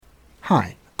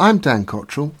Hi, I'm Dan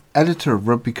Cottrell, editor of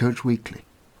Rugby Coach Weekly.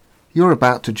 You're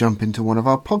about to jump into one of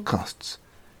our podcasts.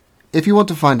 If you want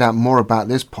to find out more about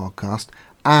this podcast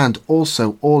and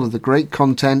also all of the great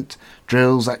content,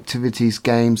 drills, activities,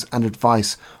 games and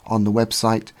advice on the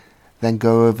website, then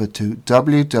go over to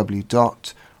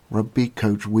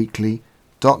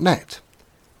www.rugbycoachweekly.net.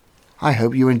 I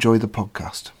hope you enjoy the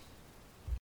podcast.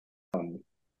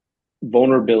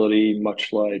 Vulnerability,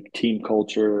 much like team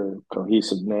culture,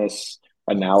 cohesiveness,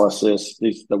 analysis,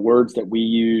 the words that we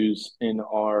use in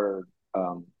our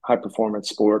high performance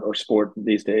sport or sport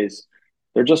these days,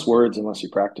 they're just words unless you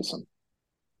practice them.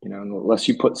 Unless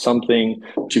you put something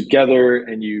together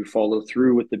and you follow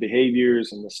through with the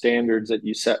behaviors and the standards that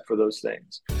you set for those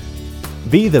things.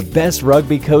 Be the best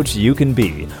rugby coach you can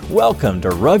be. Welcome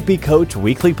to Rugby Coach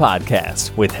Weekly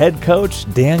Podcast with head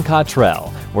coach Dan Cottrell,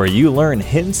 where you learn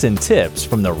hints and tips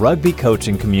from the rugby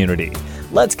coaching community.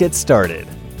 Let's get started.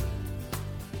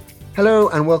 Hello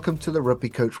and welcome to the Rugby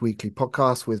Coach Weekly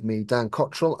podcast with me, Dan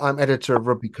Cottrell. I'm editor of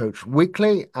Rugby Coach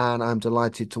Weekly and I'm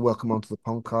delighted to welcome onto the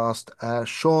podcast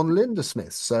Sean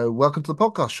Lindersmith. So welcome to the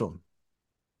podcast, Sean.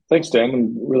 Thanks, Dan.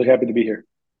 I'm really happy to be here.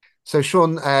 So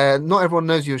Sean, not everyone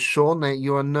knows you as Sean.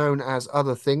 You are known as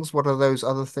other things. What are those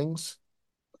other things?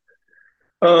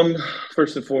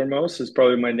 First and foremost is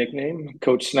probably my nickname,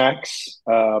 Coach Snacks,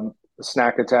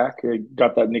 Snack Attack. I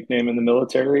got that nickname in the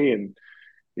military and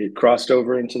it crossed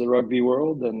over into the rugby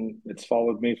world and it's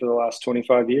followed me for the last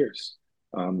 25 years.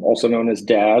 Also known as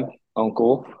Dad,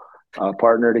 Uncle,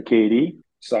 partner to Katie,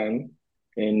 son.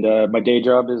 And my day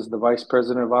job is the Vice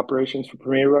President of Operations for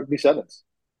Premier Rugby Sevens.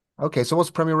 Okay, so what's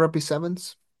Premier Rugby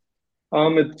Sevens?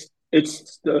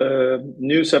 It's the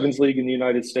new Sevens League in the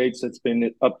United States. It's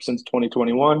been up since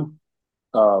 2021.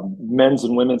 Men's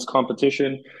and women's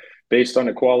competition based on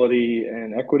equality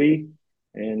and equity.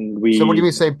 And So what do you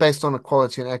mean say based on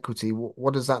equality and equity?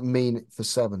 What does that mean for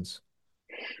Sevens?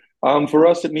 For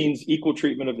us, it means equal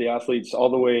treatment of the athletes all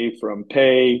the way from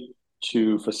pay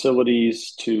to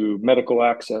facilities to medical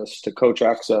access to coach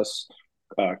access,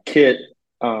 kit,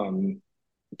 time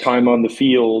on the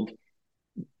field,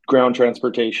 ground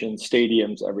transportation,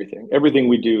 stadiums, everything. Everything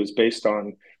we do is based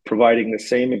on providing the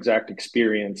same exact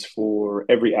experience for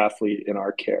every athlete in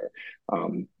our care.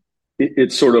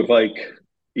 It's sort of like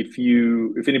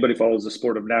if anybody follows the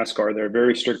sport of NASCAR, there are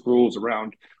very strict rules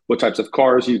around what types of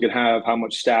cars you could have, how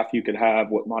much staff you could have,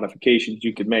 what modifications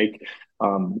you could make.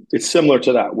 It's similar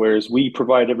to that, whereas we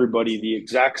provide everybody the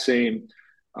exact same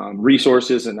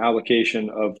resources and allocation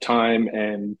of time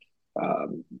and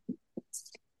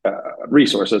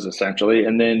resources essentially,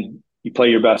 and then you play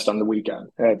your best on the weekend.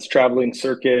 It's traveling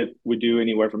circuit. We do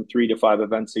anywhere from 3 to 5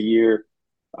 events a year.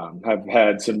 Have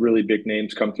had some really big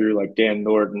names come through like Dan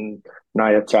Norton,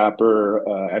 Naya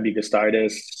Tapper, Abby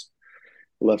Gustitis,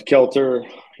 Lev Kelter.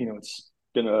 It's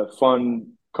been a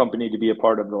fun company to be a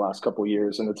part of the last couple of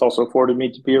years, and it's also afforded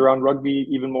me to be around rugby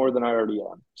even more than I already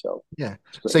am. So yeah.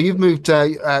 So you've moved.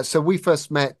 So we first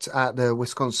met at the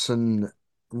Wisconsin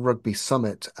Rugby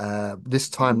Summit this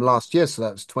time last year, so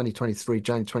that was 2023,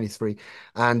 January 23,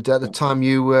 and at the time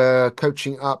you were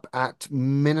coaching up at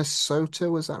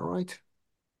Minnesota, was that right?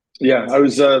 Yeah, I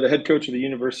was the head coach of the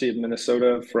University of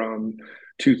Minnesota from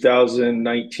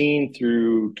 2019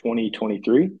 through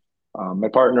 2023. My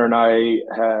partner and I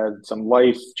had some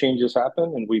life changes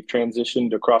happen, and we've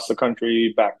transitioned across the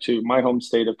country back to my home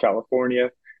state of California,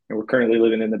 and we're currently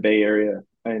living in the Bay Area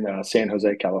in San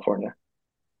Jose, California.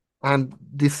 And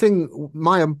the thing,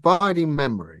 my abiding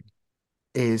memory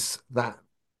is that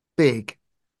big,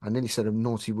 I nearly said a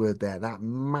naughty word there, that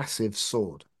massive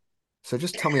sword. So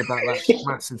just tell me about that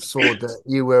massive sword that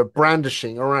you were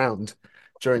brandishing around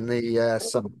during the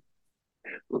summit.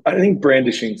 I think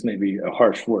brandishing is maybe a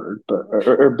harsh word, but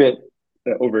or a bit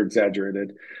over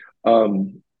exaggerated.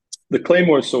 The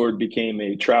Claymore sword became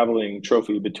a traveling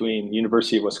trophy between the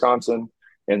University of Wisconsin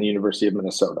and the University of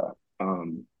Minnesota.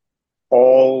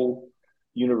 All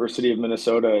University of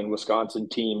Minnesota and Wisconsin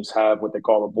teams have what they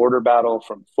call a border battle,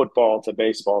 from football to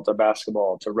baseball to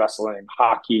basketball to wrestling,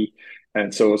 hockey.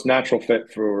 And so it's natural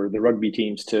fit for the rugby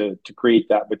teams to create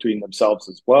that between themselves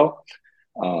as well.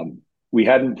 We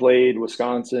hadn't played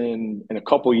Wisconsin in a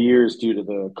couple of years due to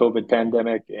the COVID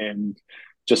pandemic and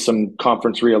just some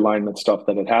conference realignment stuff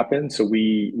that had happened. So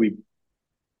we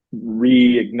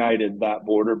reignited that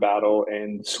border battle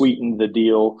and sweetened the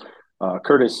deal.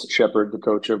 Curtis Shepard, the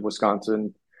coach of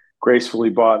Wisconsin, gracefully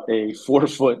bought a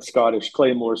 4-foot Scottish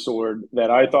Claymore sword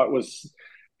that I thought was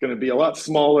going to be a lot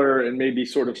smaller and maybe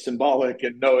sort of symbolic.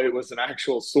 And no, it was an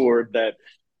actual sword that,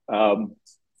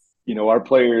 our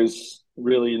players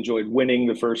really enjoyed winning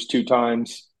the first 2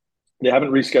 times. They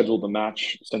haven't rescheduled the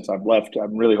match since I've left.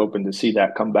 I'm really hoping to see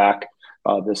that come back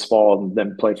this fall and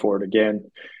then play for it again.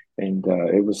 And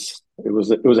it was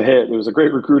a hit. It was a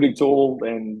great recruiting tool,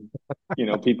 and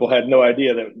people had no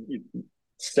idea that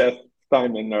Seth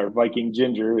Simon, our Viking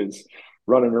Ginger, is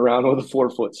running around with a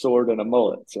 4-foot sword and a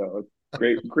mullet. So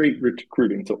great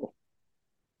recruiting tool.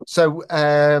 So,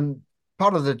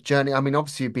 part of the journey, I mean,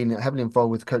 obviously you've been heavily involved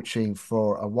with coaching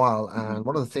for a while, and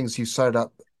one of the things you started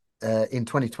up in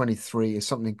 2023 is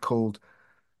something called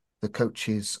the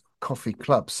Coaches Coffee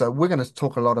Club. So we're going to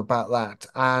talk a lot about that.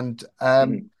 And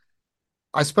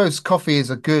I suppose coffee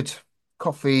is a good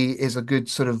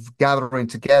sort of gathering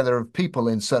together of people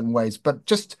in certain ways. But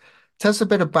just tell us a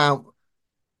bit about,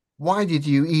 why did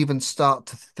you even start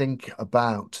to think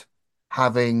about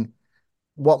having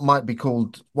what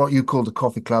you called a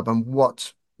coffee club, and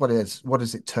what has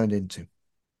it turned into?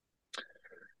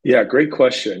 Yeah, great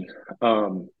question.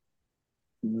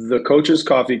 The Coaches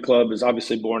Coffee Club is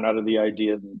obviously born out of the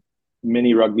idea that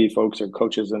many rugby folks or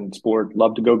coaches in sport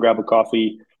love to go grab a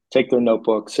coffee, take their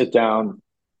notebook, sit down,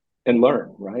 and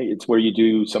learn, right? It's where you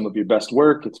do some of your best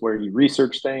work. It's where you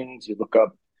research things, you look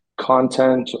up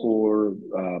content, or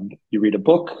you read a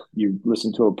book, you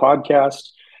listen to a podcast.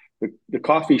 The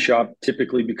coffee shop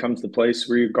typically becomes the place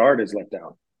where your guard is let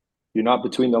down. You're not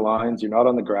between the lines, you're not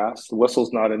on the grass, the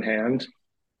whistle's not in hand,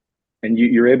 and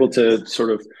you're able to sort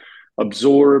of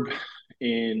absorb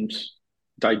and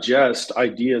digest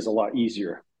ideas a lot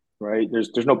easier, right?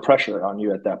 There's no pressure on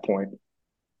you at that point.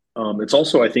 It's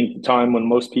also, I think, the time when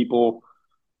most people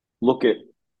look at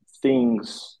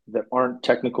things that aren't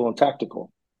technical and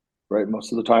tactical, right?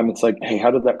 Most of the time it's like, hey,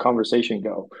 how did that conversation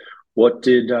go? What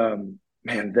did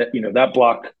that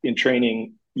block in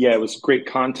training? Yeah, it was great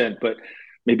content, but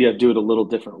maybe I'll do it a little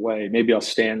different way. Maybe I'll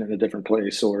stand in a different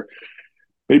place, or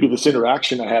maybe this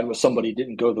interaction I had with somebody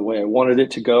didn't go the way I wanted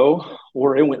it to go,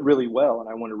 or it went really well and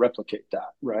I want to replicate that,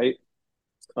 right?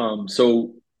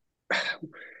 So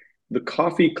the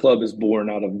coffee club is born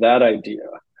out of that idea.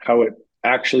 How it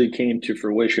actually came to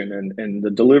fruition, and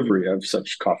the delivery of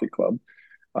such coffee club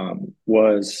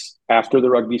was after the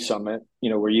rugby summit,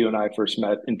 where you and I first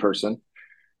met in person.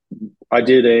 I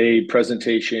did a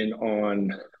presentation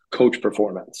on coach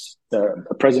performance,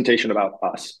 a presentation about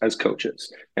us as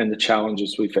coaches and the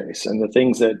challenges we face and the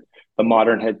things that the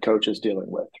modern head coach is dealing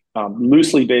with,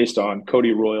 loosely based on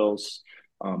Cody Royal's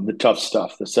The Tough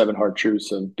Stuff, the 7 Hard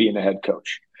Truths of Being a Head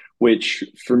Coach, which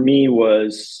for me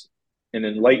was an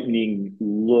enlightening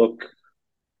look,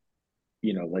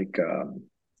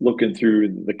 looking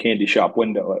through the candy shop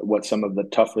window at what some of the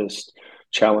toughest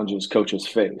challenges coaches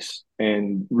face,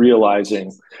 and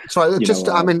realizing. So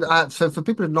for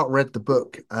people who've not read the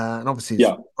book, and obviously it's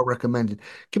not recommended,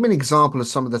 give me an example of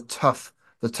some of the tough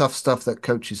stuff that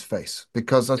coaches face,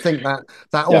 because I think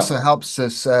that also helps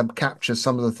us capture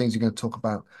some of the things you're going to talk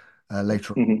about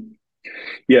later on. Mm-hmm.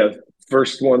 Yeah.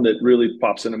 First one that really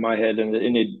pops into my head, and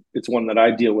it's one that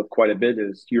I deal with quite a bit,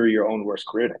 is you're your own worst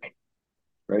critic.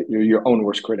 Right, you're your own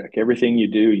worst critic. Everything you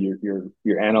do,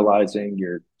 you're analyzing,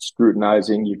 you're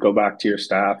scrutinizing. You go back to your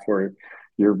staff or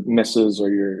your missus or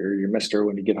your mister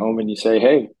when you get home, and you say,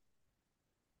 "Hey,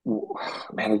 man,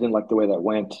 I didn't like the way that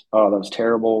went. Oh, that was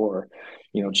terrible." Or,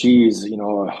 geez,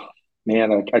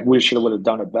 man, I wish I would have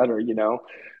done it better.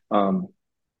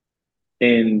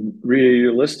 And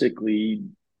realistically,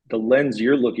 the lens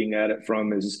you're looking at it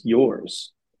from is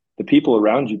yours. The people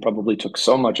around you probably took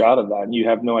so much out of that, and you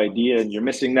have no idea, and you're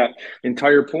missing that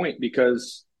entire point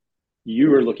because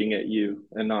you are looking at you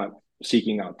and not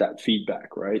seeking out that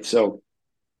feedback, right? So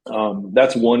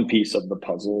that's one piece of the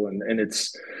puzzle, and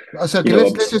it's so.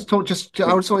 Let's just talk.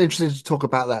 I was so interested to talk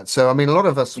about that. So, I mean, a lot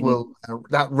of us will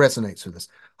that resonates with us.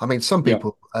 I mean, some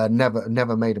people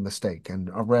never made a mistake and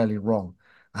are rarely wrong,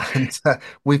 and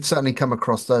we've certainly come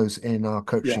across those in our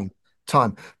coaching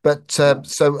time. But so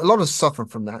a lot of suffer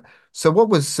from that. So what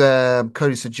was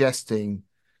Cody suggesting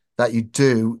that you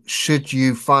do should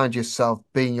you find yourself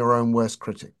being your own worst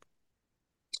critic?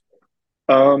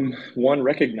 One,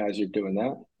 recognize you're doing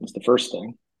that. That's the first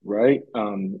thing, right?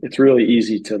 It's really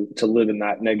easy to live in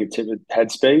that negative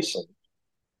headspace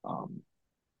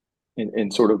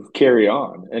and sort of carry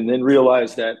on, and then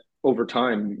realize that over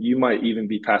time you might even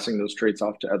be passing those traits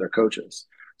off to other coaches.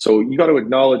 So you got to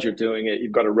acknowledge you're doing it.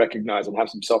 You've got to recognize and have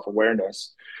some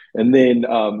self-awareness. And then,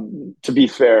 to be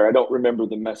fair, I don't remember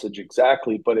the message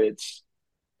exactly, but it's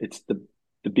the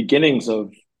beginnings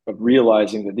of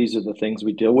realizing that these are the things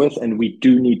we deal with, and we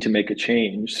do need to make a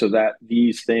change so that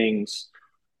these things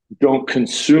don't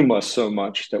consume us so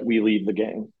much that we leave the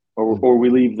game or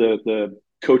we leave the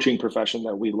coaching profession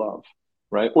that we love.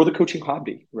 right? Or the coaching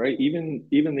hobby, right? Even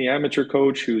the amateur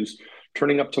coach who's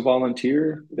turning up to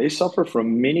volunteer, they suffer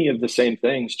from many of the same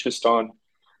things, just on,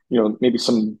 maybe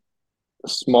some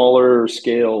smaller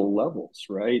scale levels,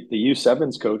 right? The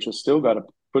U7s coach has still got to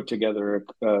put together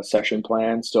a session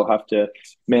plan, still have to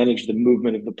manage the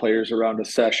movement of the players around a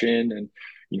session,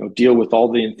 and deal with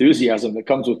all the enthusiasm that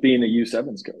comes with being a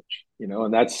U7s coach.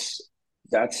 And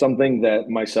that's something that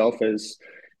myself, as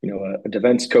a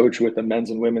defense coach with a men's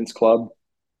and women's club,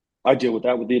 I deal with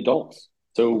that with the adults.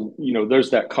 So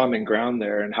there's that common ground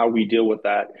there, and how we deal with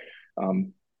that.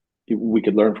 We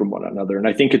could learn from one another, and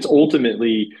I think it's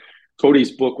ultimately,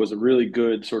 Cody's book was a really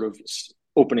good sort of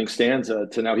opening stanza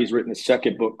to, now he's written a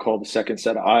second book called The Second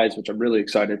Set of Eyes, which I'm really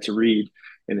excited to read.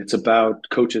 And it's about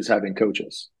coaches having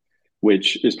coaches,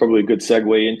 which is probably a good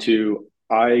segue into,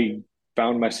 I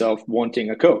found myself wanting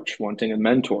a coach, wanting a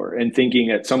mentor, and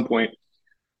thinking at some point,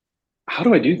 how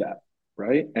do I do that?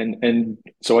 Right. And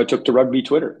so I took to rugby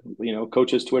Twitter.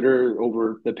 Coaches Twitter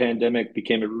over the pandemic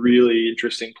became a really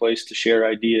interesting place to share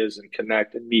ideas and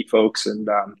connect and meet folks. And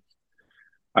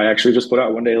I actually just put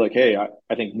out one day, like, hey,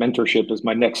 I think mentorship is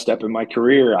my next step in my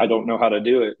career. I don't know how to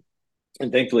do it.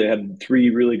 And thankfully, I had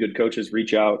 3 really good coaches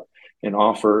reach out and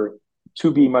offer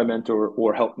to be my mentor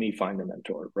or help me find a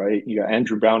mentor, right? You got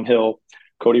Andrew Brownhill,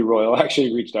 Cody Royal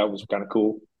actually reached out, was kind of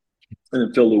cool. And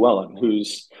then Phil Llewellyn,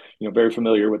 who's very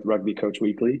familiar with Rugby Coach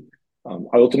Weekly. I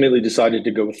ultimately decided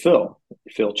to go with Phil.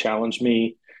 Phil challenged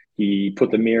me. He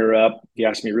put the mirror up. He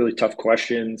asked me really tough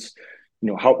questions,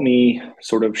 helped me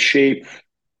sort of shape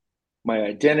my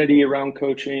identity around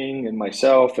coaching and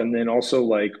myself, and then also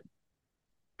like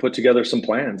put together some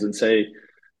plans and say,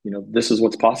 this is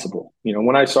what's possible.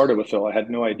 When I started with Phil, I had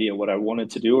no idea what I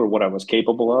wanted to do or what I was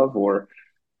capable of, or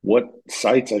what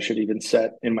sights I should even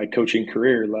set in my coaching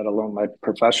career, let alone my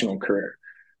professional career.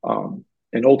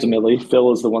 And ultimately,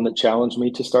 Phil is the one that challenged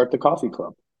me to start the coffee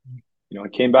club. I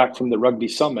came back from the Rugby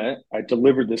Summit. I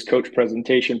delivered this coach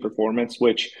presentation performance,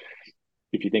 which,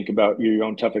 if you think about your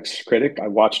own toughest critic, I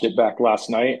watched it back last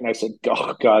night and I said,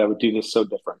 oh God, I would do this so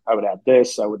different. I would add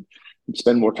this, I would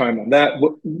spend more time on that,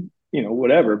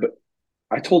 whatever. But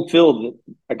I told Phil that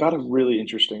I got a really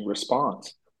interesting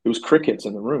response. It was crickets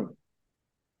in the room.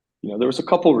 There was a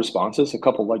couple of responses, a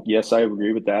couple like, yes, I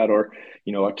agree with that, or,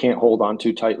 I can't hold on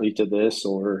too tightly to this,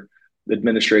 or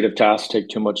administrative tasks take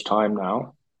too much time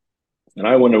now. And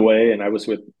I went away and I was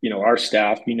with, our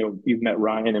staff, you've met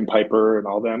Ryan and Piper and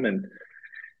all them. And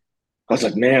I was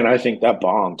like, man, I think that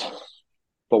bombed.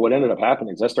 But what ended up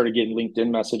happening is I started getting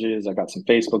LinkedIn messages. I got some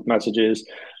Facebook messages,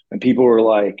 and people were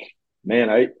like, man,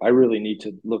 I really need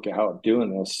to look at how I'm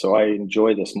doing this, so I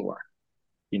enjoy this more.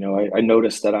 I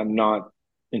noticed that I'm not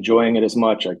enjoying it as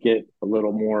much. I get a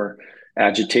little more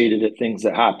agitated at things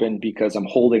that happen because I'm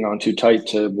holding on too tight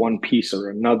to one piece or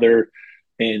another.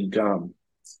 And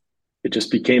it just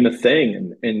became a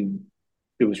thing. And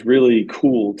it was really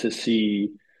cool to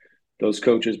see those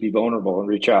coaches be vulnerable and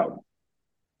reach out.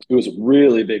 It was a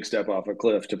really big step off a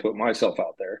cliff to put myself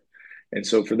out there. And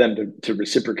so for them to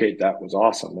reciprocate that was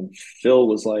awesome. And Phil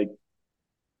was like,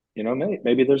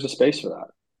 maybe there's a space for that.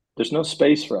 There's no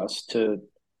space for us to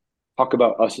talk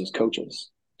about us as coaches,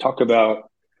 talk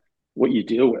about what you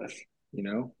deal with,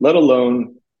 let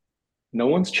alone, no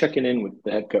one's checking in with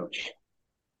the head coach.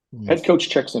 Mm. Head coach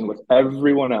checks in with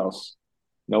everyone else.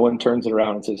 No one turns it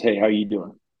around and says, hey, how you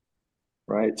doing?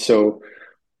 Right. So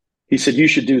he said, you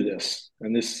should do this.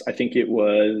 And this, I think it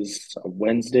was a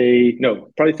Wednesday. No,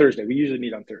 probably Thursday. We usually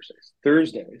meet on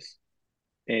Thursdays.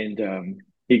 And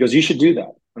he goes, you should do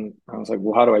that. And I was like,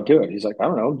 well, how do I do it? He's like, I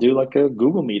don't know, do like a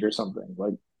Google Meet or something.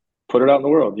 Like, put it out in the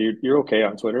world. You're okay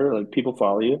on Twitter. Like, people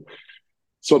follow you.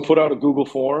 So I put out a Google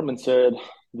form and said,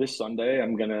 this Sunday,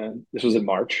 this was in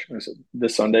March. I said,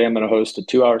 this Sunday, I'm going to host a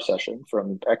 2-hour session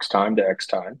from X time to X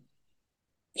time.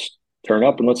 Turn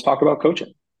up and let's talk about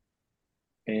coaching.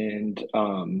 And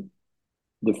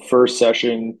the first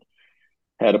session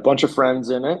had a bunch of friends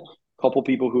in it, a couple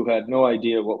people who had no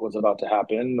idea what was about to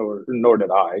happen, nor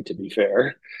did I, to be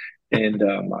fair. And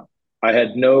I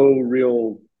had no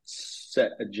real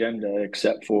set agenda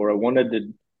except for I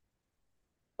wanted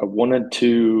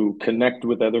to connect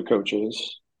with other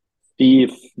coaches, see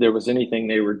if there was anything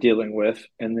they were dealing with,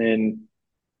 and then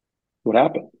what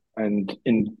happened. And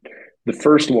in the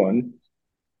first one,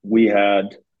 we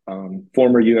had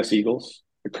former U.S. Eagles,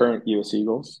 the current U.S.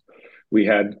 Eagles. We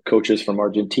had coaches from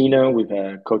Argentina. We've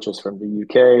had coaches from the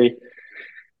U.K.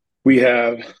 We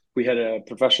had a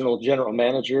professional general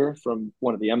manager from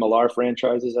one of the MLR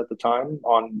franchises at the time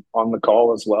on the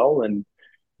call as well. And,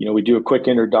 we do a quick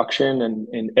introduction,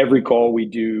 and every call we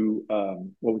do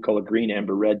what we call a green,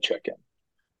 amber, red check-in.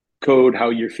 code how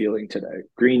you're feeling today.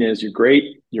 Green is you're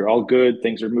great, you're all good,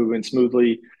 things are moving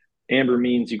smoothly. Amber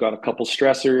means you got a couple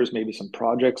stressors, maybe some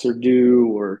projects are due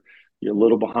or you're a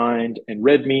little behind. And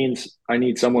red means I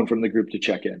need someone from the group to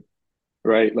check in,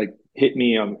 right? Like hit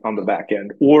me on the back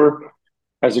end. Or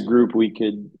as a group, we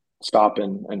could stop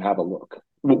and have a look.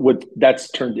 What that's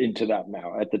turned into that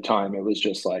now. At the time, it was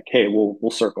just like, hey,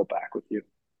 we'll circle back with you.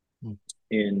 Mm.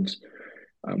 And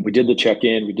we did the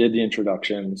check-in, we did the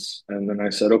introductions, and then I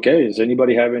said, okay, does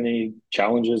anybody have any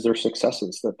challenges or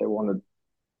successes that they want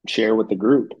to share with the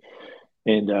group?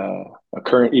 And a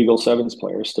current Eagle Sevens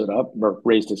player stood up or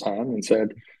raised his hand and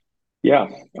said, yeah,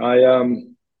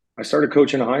 I started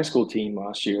coaching a high school team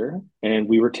last year and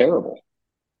we were terrible.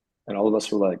 And all of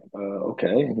us were like,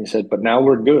 okay. And he said, but now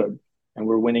we're good and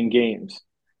we're winning games.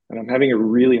 And I'm having a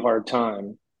really hard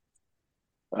time.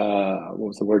 What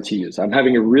was the words he used? I'm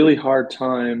having a really hard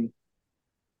time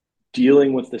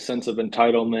dealing with the sense of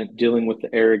entitlement, dealing with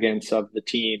the arrogance of the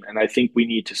team. And I think we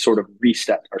need to sort of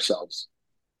reset ourselves.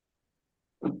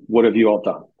 What have you all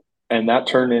done? And that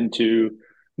turned into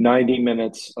 90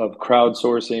 minutes of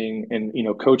crowdsourcing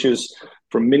and, coaches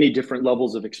from many different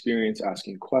levels of experience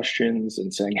asking questions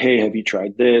and saying, hey, have you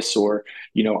tried this? Or,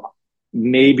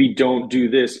 maybe don't do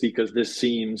this because this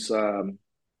seems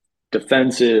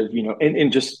defensive,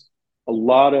 and just a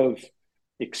lot of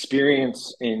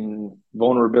experience in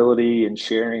vulnerability and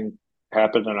sharing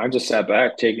happened. And I just sat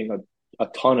back taking a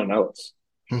ton of notes.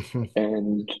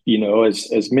 And,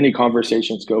 as many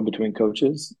conversations go between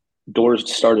coaches,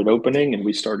 doors started opening and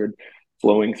we started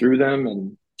flowing through them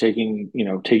and taking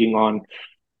on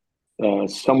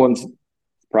someone's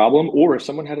problem, or if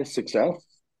someone had a success,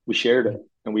 we shared it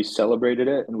and we celebrated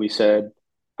it and we said,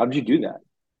 how did you do that?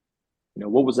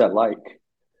 What was that like?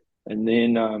 And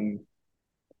then,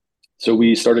 so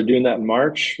we started doing that in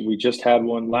March. We just had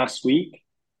one last week,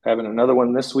 having another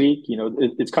one this week.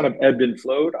 It's kind of ebbed and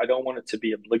flowed. I don't want it to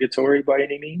be obligatory by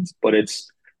any means, but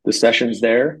the session's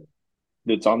there.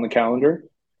 It's on the calendar.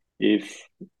 If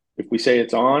we say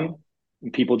it's on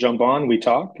and people jump on, we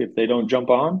talk. If they don't jump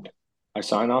on, I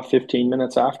sign off 15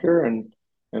 minutes after and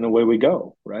away we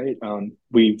go, right?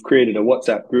 We've created a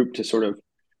WhatsApp group to sort of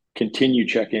continue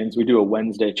check-ins. We do a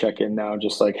Wednesday check-in now,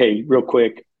 just like, hey, real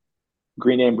quick,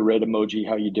 green, amber, red emoji,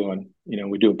 how you doing?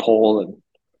 We do a poll and,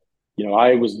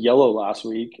 I was yellow last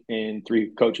week and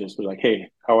 3 coaches were like, hey,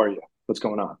 how are you? What's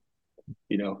going on?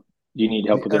 Do you need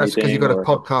help with anything? That's because you've got a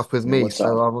podcast with me,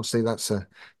 so obviously that's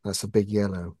a big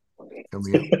yellow.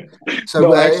 So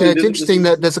no, actually, it's interesting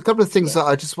that there's a couple of things that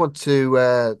I just want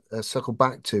to circle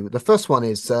back to. The first one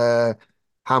is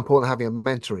how important having a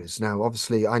mentor is. Now,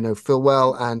 obviously, I know Phil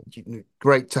well, and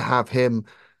great to have him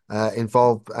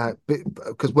involved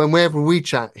because whenever we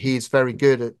chat, he's very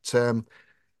good at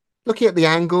looking at the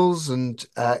angles and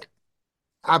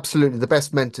absolutely the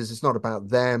best mentors. It's not about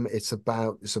them; it's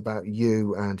about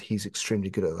you, and he's extremely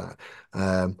good at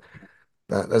that.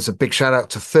 There's a big shout out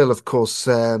to Phil, of course.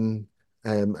 And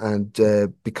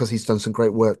because he's done some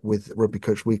great work with Rugby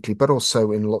Coach Weekly, but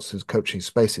also in lots of coaching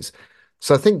spaces.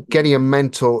 So I think getting a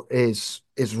mentor is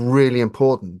really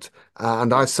important.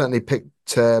 And I certainly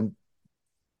picked,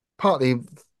 partly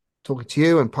talking to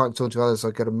you and partly talking to others,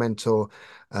 I got a mentor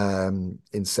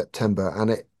in September,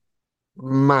 and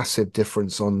massive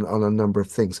difference on a number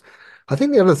of things. I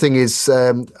think the other thing is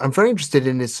I'm very interested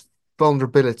in this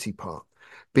vulnerability part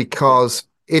because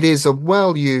it is a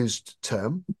well-used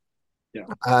term.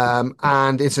 Yeah.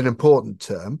 And it's an important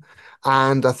term.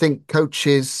 And I think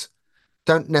coaches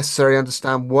don't necessarily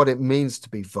understand what it means to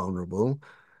be vulnerable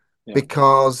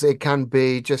because it can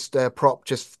be just a prop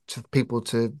just to people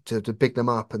to big them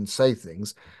up and say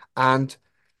things. And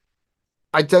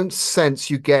I don't sense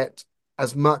you get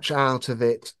as much out of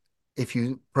it if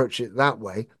you approach it that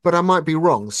way, but I might be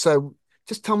wrong. So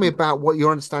just tell me about what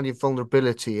your understanding of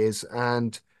vulnerability is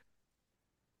and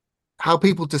how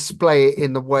people display it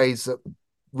in the ways that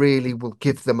really will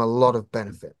give them a lot of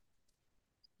benefit.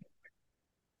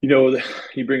 You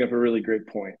bring up a really great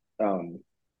point.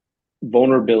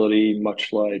 Vulnerability,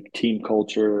 much like team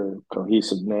culture,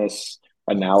 cohesiveness,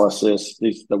 analysis,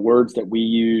 the words that we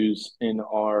use in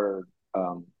our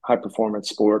high performance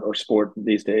sport or sport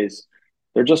these days,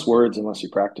 they're just words unless you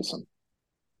practice them.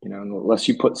 Unless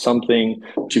you put something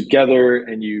together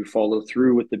and you follow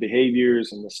through with the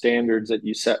behaviors and the standards that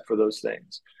you set for those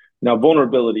things. Now,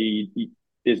 vulnerability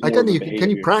is more I don't think can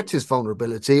you practice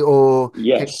vulnerability or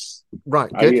yes.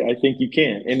 Right. Good. I think you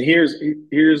can. And here's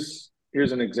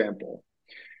an example.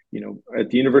 At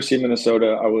the University of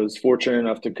Minnesota, I was fortunate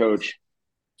enough to coach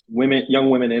young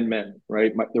women and men,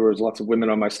 right? There was lots of women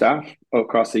on my staff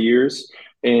across the years.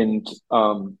 And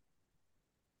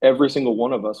every single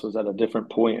one of us was at a different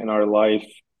point in our life,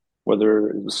 whether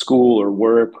it was school or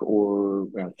work or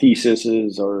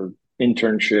theses or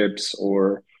internships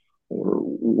or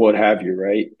what have you,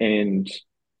 right? And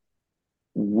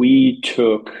we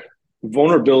took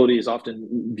vulnerability is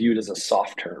often viewed as a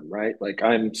soft term, right? Like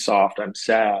I'm soft, I'm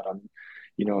sad,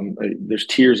 there's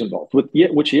tears involved with yeah,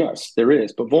 which yes, there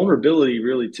is, but vulnerability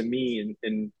really to me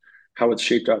and how it's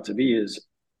shaped out to be is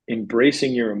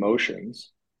embracing your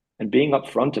emotions and being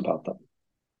upfront about them,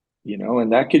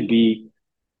 and that could be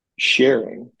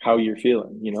sharing how you're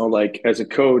feeling, like as a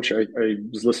coach, I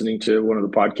was listening to one of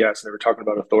the podcasts and they were talking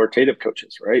about authoritative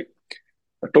coaches, right?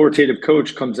 Authoritative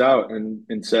coach comes out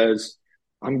and says,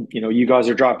 you guys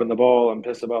are dropping the ball. I'm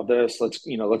pissed about this. Let's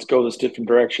go this different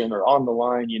direction or on the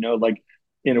line, like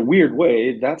in a weird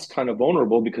way, that's kind of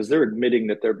vulnerable because they're admitting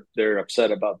that they're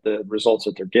upset about the results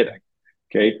that they're getting.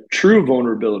 Okay. True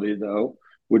vulnerability though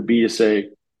would be to say,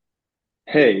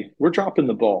 hey, we're dropping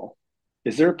the ball.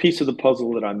 Is there a piece of the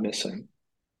puzzle that I'm missing?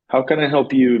 How can I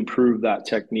help you improve that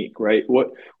technique, right?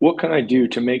 What can I do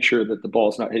to make sure that the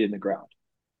ball's not hitting the ground?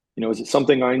 Is it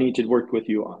something I need to work with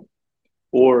you on?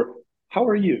 Or how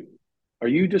are you? Are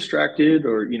you distracted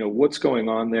or, what's going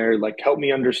on there? Like, help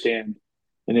me understand.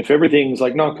 And if everything's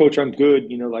like, no, coach, I'm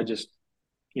good, I just,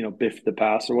 biff the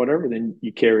pass or whatever, then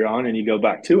you carry on and you go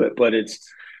back to it. But it's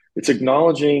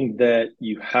acknowledging that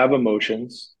you have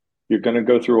emotions. You're going to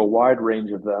go through a wide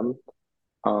range of them.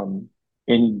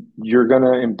 And you're going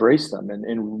to embrace them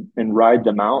and ride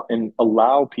them out and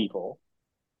allow people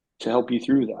to help you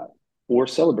through that or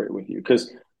celebrate with you.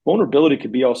 Because vulnerability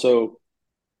could be also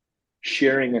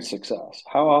sharing a success.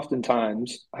 How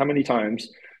many times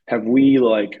have we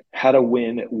like had a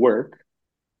win at work,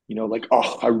 like,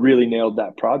 oh, I really nailed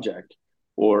that project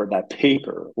or that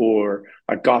paper, or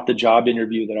I got the job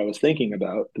interview that I was thinking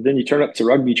about. But then you turn up to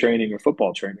rugby training or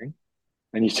football training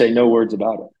and you say no words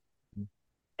about it.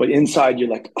 But inside you're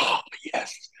like, oh,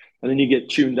 yes. And then you get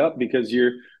tuned up because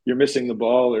you're missing the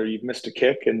ball or you've missed a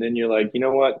kick. And then you're like, you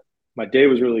know what? My day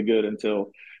was really good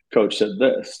until coach said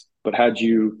this. But had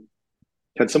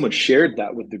someone shared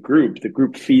that with the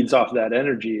group feeds off that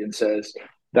energy and says,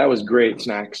 that was great,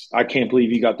 Snacks. I can't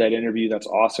believe you got that interview. That's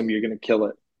awesome. You're going to kill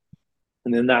it.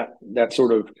 And then that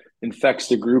sort of infects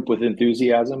the group with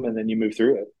enthusiasm, and then you move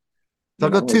through it. So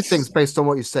I've got two things based on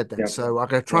what you said then. Yeah. So I'm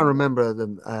going to try and remember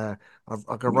them. I'm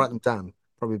going to write them down,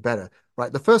 probably better.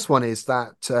 Right. The first one is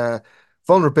that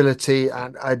vulnerability,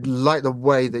 and I like the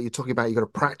way that you're talking about. You've got to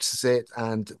practice it,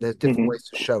 and there's different ways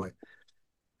to show it.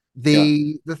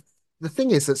 The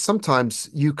thing is that sometimes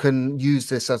you can use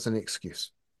this as an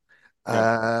excuse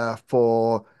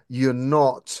for you're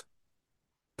not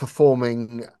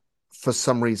performing for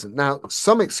some reason. Now,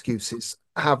 some excuses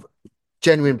have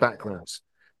genuine backgrounds.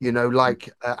 Like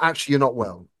actually you're not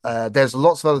well. There's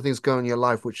lots of other things going on in your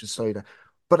life which is so that.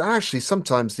 But actually,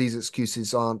 sometimes these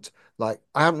excuses aren't like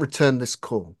I haven't returned this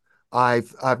call.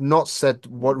 I've not said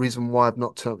what reason why I've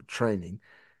not turned training.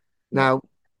 Now,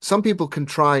 some people can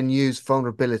try and use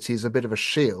vulnerability as a bit of a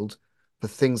shield for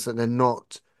things that they're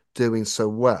not doing so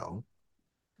well.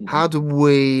 How do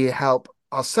we help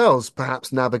ourselves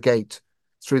perhaps navigate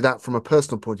through that from a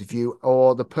personal point of view,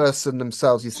 or the person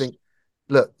themselves? You think,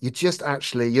 look,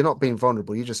 you're not being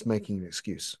vulnerable. You're just making an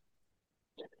excuse.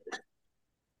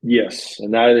 Yes.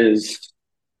 And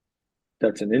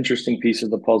that's an interesting piece of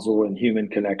the puzzle in human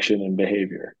connection and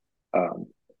behavior.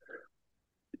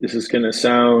 This is going to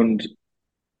sound,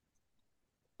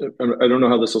 I don't know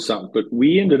how this will sound, but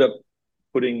we ended up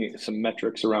putting some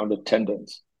metrics around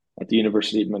attendance at the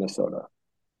University of Minnesota.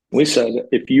 We said,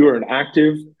 if you are an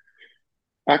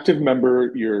active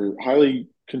member, you're highly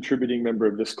contributing member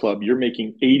of this club, you're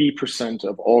making 80%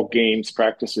 of all games,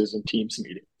 practices, and team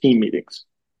meetings.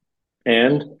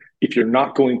 And if you're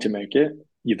not going to make it,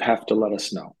 you have to let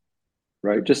us know,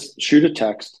 right? Just shoot a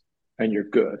text and you're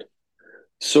good.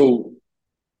 So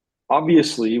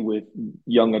obviously with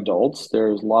young adults,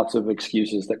 there's lots of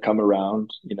excuses that come around,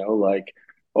 like,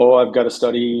 oh, I've got to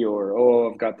study, or,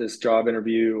 oh, I've got this job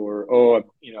interview, or, oh,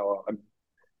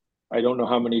 I don't know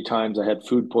how many times I had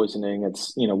food poisoning.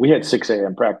 We had 6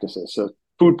 a.m. practices. So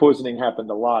food poisoning happened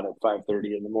a lot at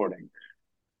 5:30 in the morning.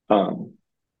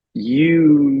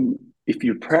 If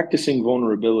you're practicing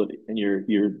vulnerability and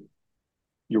you're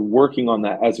working on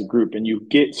that as a group, and you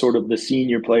get sort of the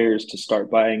senior players to start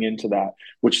buying into that,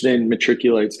 which then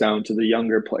matriculates down to the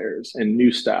younger players and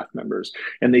new staff members.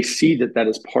 And they see that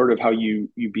is part of how you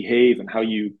behave and how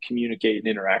you communicate and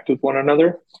interact with one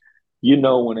another.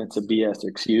 When it's a BS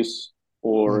excuse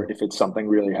or if it's something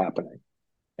really happening.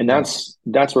 And that's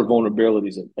where vulnerability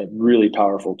is a really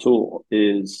powerful tool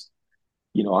is,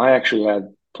 I actually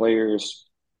had players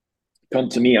come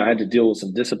to me. I had to deal with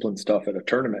some discipline stuff at a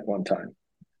tournament one time.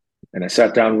 And I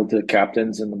sat down with the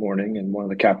captains in the morning, and one of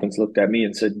the captains looked at me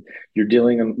and said, "You're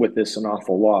dealing with this an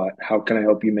awful lot. How can I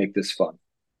help you make this fun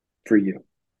for you?"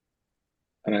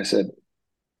 And I said,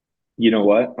 "You know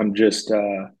what?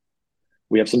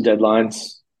 We have some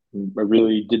deadlines. I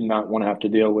really did not want to have to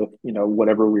deal with,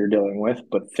 whatever we were dealing with,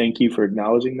 but thank you for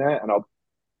acknowledging that. And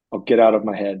I'll get out of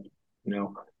my head.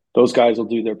 Those guys will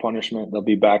do their punishment. They'll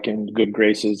be back in good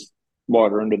graces,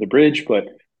 water under the bridge. But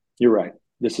you're right.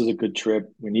 This is a good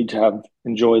trip. We need to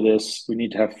enjoy this. We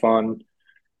need to have fun.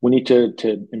 We need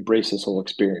to embrace this whole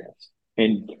experience."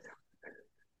 And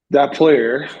that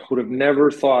player would have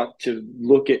never thought to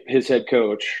look at his head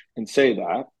coach and say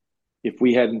that if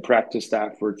we hadn't practiced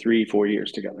that for 3-4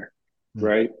 years together.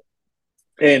 Right.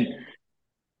 And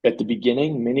at the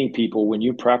beginning, many people, when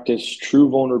you practice true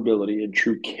vulnerability and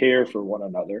true care for one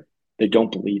another, they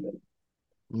don't believe it.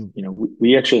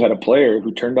 We actually had a player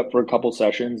who turned up for a couple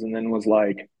sessions and then was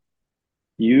like,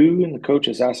 "You and the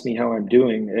coaches ask me how I'm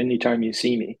doing anytime you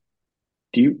see me.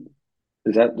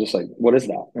 Is that just like, what is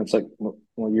that?" And it's like,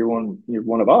 well, you're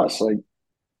one of us. Like,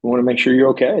 we want to make sure you're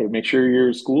okay. Make sure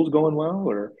your school's going well,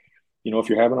 or, if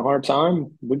you're having a hard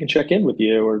time, we can check in with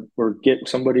you or get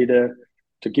somebody to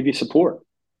give you support.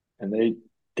 And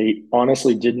they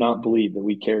honestly did not believe that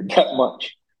we cared that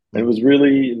much. And it was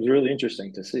really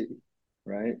interesting to see.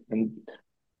 Right. And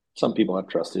some people have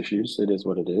trust issues. It is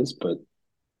what it is. But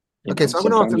okay, so I'm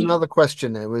going to ask another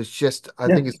question. It was just, I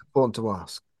think it's important to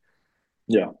ask.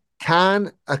 Yeah.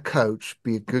 Can a coach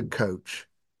be a good coach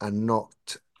and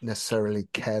not necessarily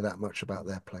care that much about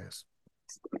their players?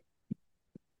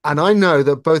 And I know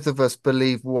that both of us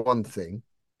believe one thing,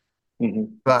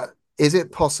 but is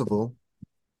it possible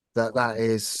that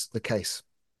is the case?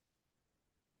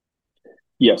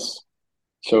 Yes.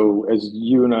 So as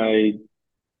you and I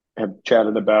have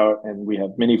chatted about, and we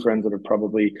have many friends that have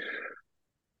probably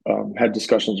had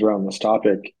discussions around this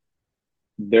topic,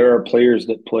 there are players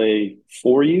that play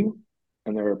for you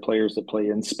and there are players that play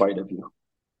in spite of you.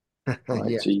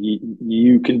 Right? Yeah. So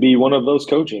you can be one of those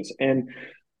coaches. And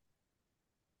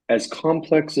as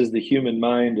complex as the human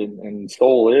mind and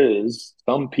soul is,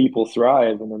 some people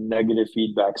thrive in a negative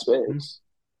feedback space.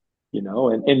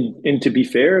 And to be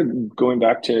fair, going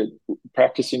back to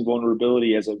practicing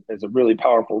vulnerability as a really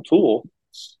powerful tool,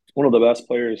 one of the best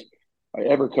players I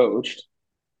ever coached,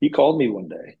 he called me one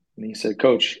day and he said,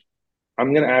 "Coach,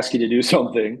 I'm going to ask you to do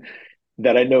something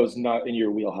that I know is not in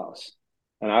your wheelhouse."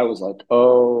 And I was like,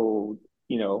 "Oh,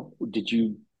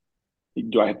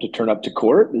 do I have to turn up to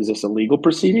court? Is this a legal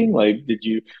proceeding? Like,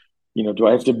 do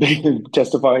I have to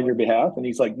testify on your behalf?" And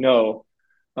he's like, "No,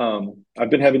 I've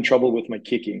been having trouble with my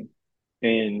kicking,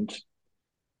 and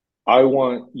I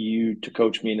want you to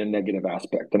coach me in a negative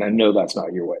aspect. And I know that's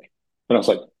not your way." And I was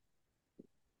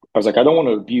like, "I don't want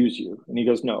to abuse you." And he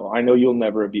goes, "No, I know you'll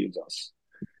never abuse us."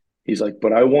 He's like,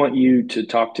 "But I want you to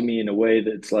talk to me in a way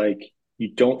that's like,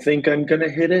 you don't think I'm going to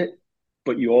hit it,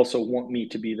 but you also want me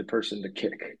to be the person to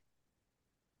kick."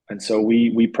 And so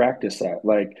we practice that.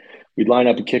 Like, we'd line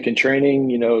up a kick in training,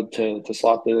 to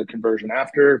slot the conversion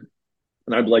after.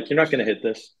 And I'd be like, "You're not going to hit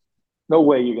this. No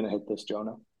way you're going to hit this,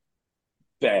 Jonah."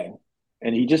 Bang.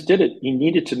 And he just did it. He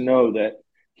needed to know that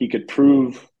he could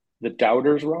prove the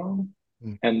doubters wrong,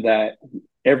 and that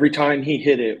every time he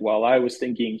hit it, while I was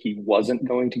thinking he wasn't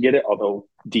going to get it, although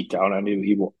deep down I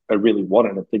knew I really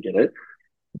wanted him to get it,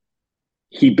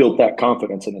 he built that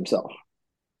confidence in himself.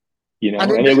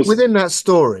 And it was within that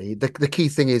story, the key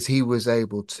thing is he was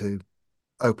able to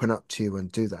open up to you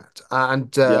and do that.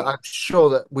 And I'm sure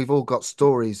that we've all got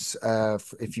stories,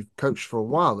 if you've coached for a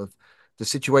while, of the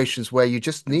situations where you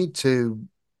just need to,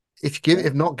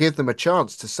 if not give them a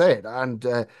chance to say it. And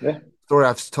the story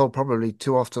I've told probably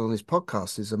too often on this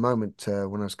podcast is a moment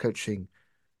when I was coaching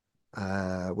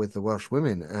with the Welsh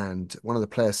women, and one of the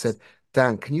players said,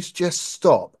 "Dan, can you just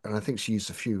stop?" And I think she used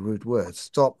a few rude words.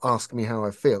 "Stop asking me how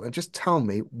I feel and just tell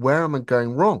me where am I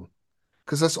going wrong?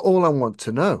 Because that's all I want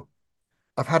to know.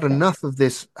 I've had enough of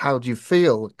this. How do you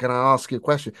feel? Can I ask you a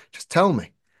question? Just tell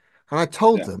me." And I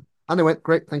told them, and they went,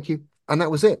 "Great, thank you." And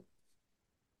that was it.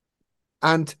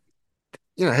 And,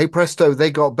 hey presto, they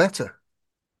got better.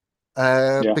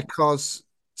 Because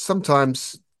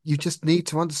sometimes you just need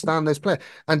to understand those players.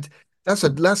 And that's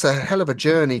a hell of a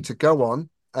journey to go on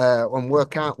and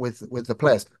work out with the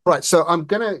players. Right. So I'm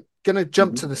gonna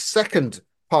jump to the second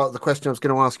part of the question I was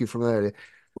going to ask you from earlier.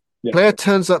 Player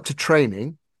turns up to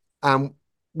training and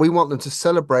we want them to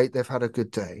celebrate they've had a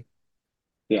good day.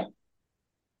 Yeah.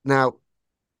 Now,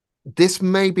 this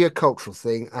may be a cultural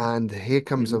thing, and here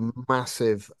comes a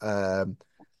massive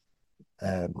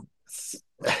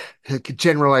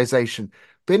generalization,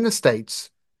 but in the States,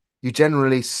 you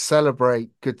generally celebrate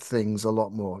good things a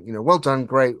lot more. Well done,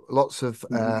 great, lots of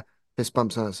Hmm. fist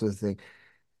bumps and that sort of thing.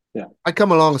 Yeah. I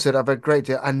come along and said, I've had a great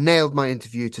day. I nailed my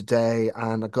interview today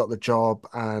and I got the job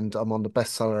and I'm on the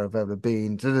best seller I've ever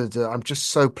been. Da, da, da. I'm just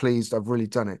so pleased I've really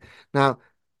done it. Now,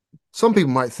 some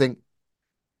people might think,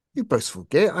 you boastful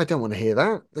git, I don't want to hear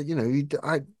that. That, you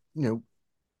know,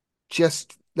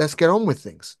 just let's get on with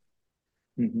things.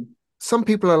 Hmm. Some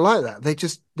people are like that.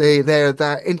 They're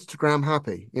that Instagram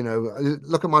happy.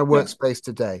 Look at my Yeah. workspace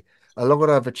today. Look what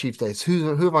I've achieved today.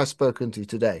 Who have I spoken to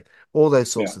today? All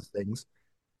those Yeah. sorts of things.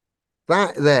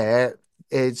 That there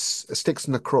is sticks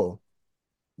in the craw.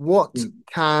 What Mm.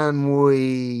 can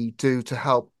we do to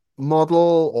help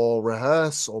model or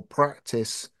rehearse or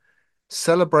practice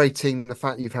celebrating the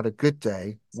fact you've had a good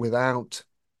day without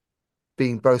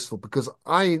being boastful? Because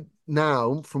I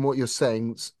now, from what you're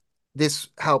saying, this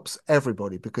helps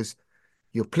everybody because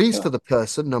you're pleased Yeah. for the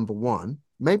person, number one.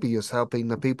 Maybe you're helping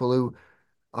the people who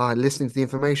are listening to the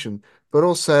information, but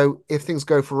also if things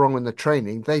go for wrong in the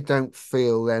training, they don't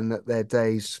feel then that their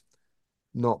day's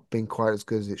not been quite as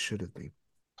good as it should have been.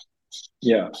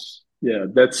 Yeah. Yeah.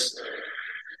 That's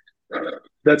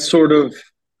sort of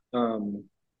um,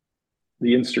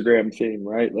 the Instagram theme,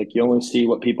 right? Like you only see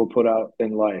what people put out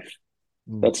in life.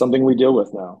 Mm. That's something we deal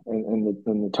with now in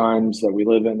the times that we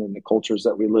live in and the cultures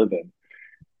that we live in.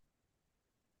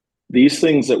 These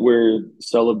things that we're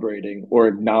celebrating or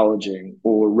acknowledging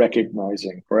or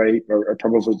recognizing, right, are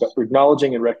probably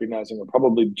acknowledging and recognizing are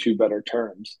probably two better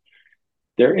terms.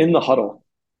 They're in the huddle,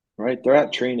 right? They're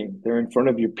at training. They're in front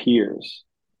of your peers.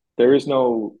 There is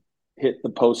no hit the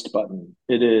post button.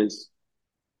 It is,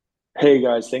 hey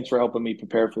guys, thanks for helping me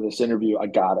prepare for this interview. I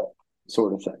got it,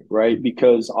 sort of thing, right?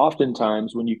 Because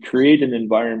oftentimes when you create an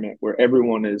environment where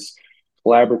everyone is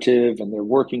collaborative and they're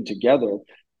working together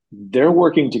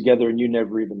and you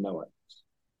never even know it,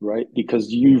 right?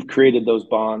 Because you've created those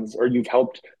bonds or you've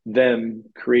helped them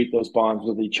create those bonds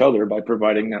with each other by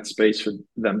providing that space for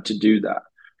them to do that.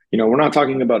 We're not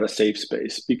talking about a safe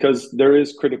space because there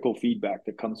is critical feedback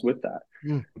that comes with that.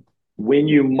 Mm. When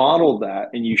you model that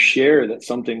and you share that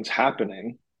something's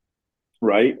happening,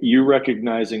 right? You're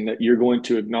recognizing that you're going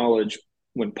to acknowledge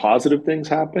when positive things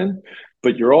happen,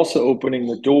 but you're also opening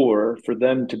the door for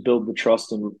them to build the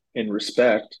trust and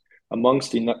respect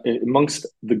amongst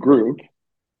the group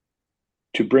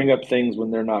to bring up things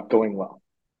when they're not going well,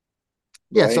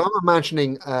 Yeah, so right? I'm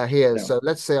imagining here. Yeah. So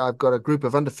let's say I've got a group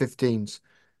of under 15s,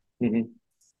 Hmm.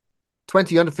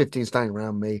 20 under 15s standing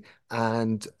around me,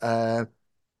 and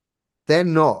they're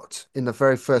not in the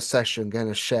very first session going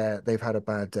to share they've had a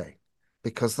bad day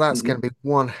because that's going Hmm. to be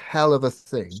one hell of a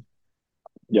thing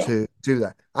Yeah. to do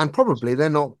that. And probably they're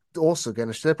not also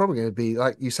going to, they're probably going to be,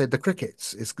 like you said, the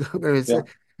crickets. Yeah.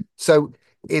 So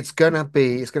it's going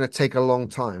to take a long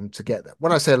time to get there.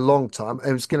 When I say a long time,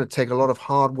 it's going to take a lot of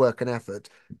hard work and effort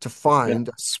to Yeah. find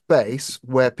a space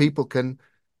where people can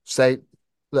say,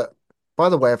 look, by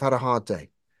the way, I've had a hard day.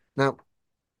 Now,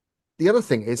 the other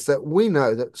thing is that we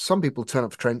know that some people turn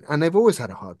up for training and they've always had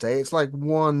a hard day. It's like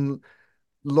one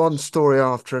long story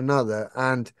after another,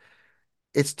 and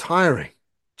it's tiring.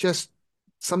 Just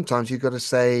sometimes you've got to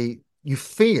say, you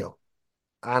feel,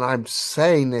 and I'm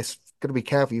saying this, got to be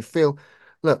careful. You feel,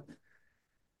 look,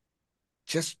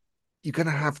 just you're going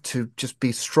to have to just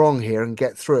be strong here and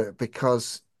get through it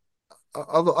because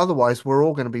otherwise we're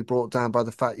all going to be brought down by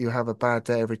the fact you have a bad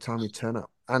day every time you turn up.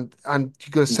 And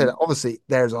you got to say that Hmm. obviously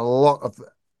there's a lot of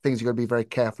things you've got to be very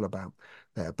careful about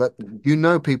there, but Hmm.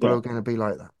 people who Yeah. are going to be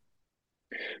like that.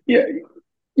 Yeah.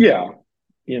 Yeah.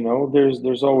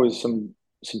 There's always some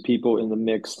people in the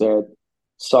mix that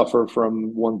suffer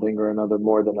from one thing or another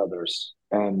more than others.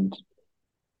 And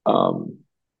um,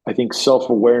 I think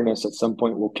self-awareness at some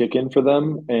point will kick in for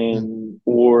them Mm, and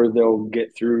or they'll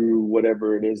get through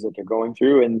whatever it is that they're going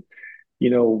through. And, you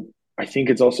know, I think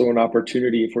it's also an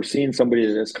opportunity if we're seeing somebody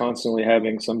that is constantly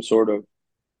having some sort of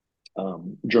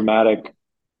dramatic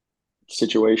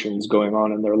situations going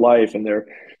on in their life and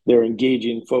they're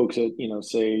engaging folks at,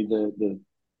 say the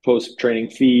post training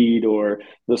feed or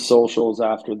the socials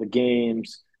after the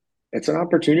games. It's an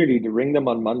opportunity to ring them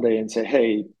on Monday and say,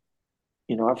 hey,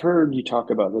 I've heard you talk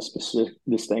about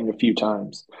this thing a few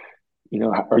times.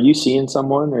 Are you seeing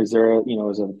someone? Is there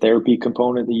is a therapy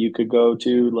component that you could go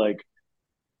to? Like,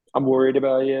 I'm worried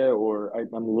about you, or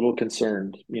I'm a little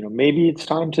concerned. Maybe it's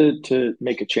time to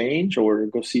make a change or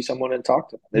go see someone and talk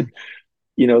to them.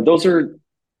 mm, Those are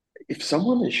if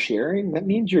someone is sharing, that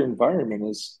means your environment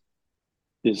is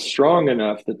strong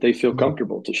enough that they feel mm,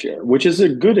 comfortable to share, which is a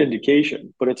good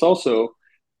indication. But it's also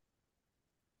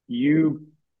you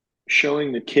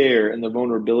showing the care and the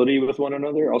vulnerability with one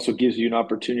another also gives you an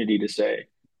opportunity to say,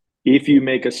 if you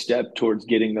make a step towards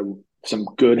getting some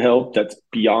good help that's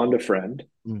beyond a friend,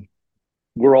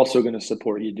 we're also going to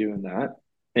support you doing that.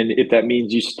 And if that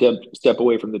means you step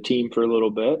away from the team for a little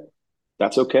bit,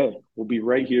 that's okay. We'll be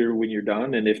right here when you're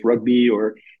done. And if rugby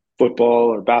or football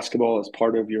or basketball is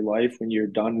part of your life when you're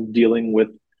done dealing with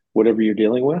whatever you're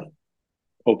dealing with,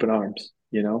 open arms,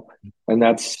 and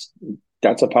that's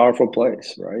a powerful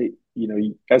place, right?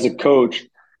 As a coach,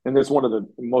 and that's one of the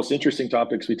most interesting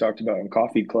topics we talked about in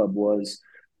Coffee Club was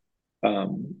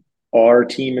our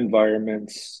team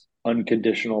environments,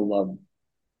 unconditional love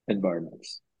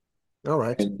environments. All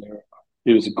right. And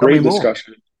it was a great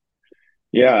discussion.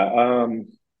 Yeah.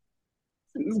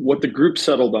 What the group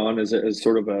settled on is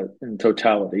sort of in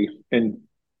totality. And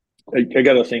I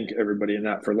got to thank everybody in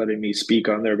that for letting me speak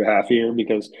on their behalf here,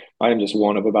 because I am just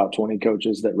one of about 20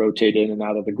 coaches that rotate in and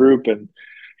out of the group. And,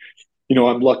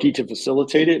 I'm lucky to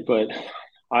facilitate it, but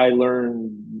I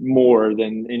learn more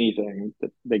than anything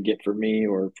that they get from me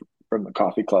or from the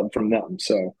Coffee Club from them.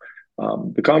 So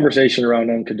the conversation around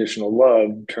unconditional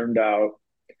love turned out,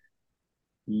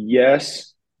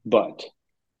 yes, but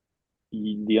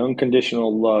the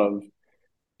unconditional love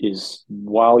is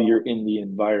while you're in the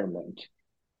environment.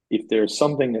 If there's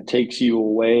something that takes you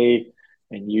away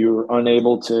and you're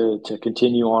unable to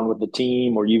continue on with the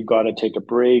team, or you've got to take a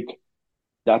break,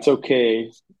 that's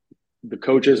okay. The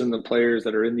coaches and the players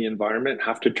that are in the environment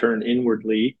have to turn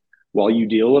inwardly while you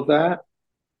deal with that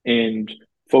and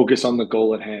focus on the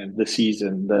goal at hand, the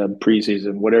season, the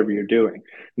preseason, whatever you're doing.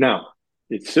 Now,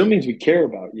 it still means we care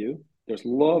about you. There's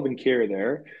love and care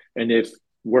there. And if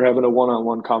we're having a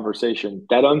one-on-one conversation,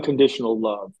 that unconditional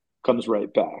love comes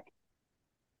right back.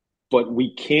 But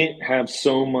we can't have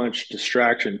so much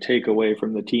distraction take away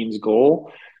from the team's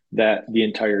goal that the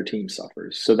entire team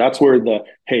suffers. So that's where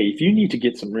hey, if you need to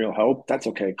get some real help, that's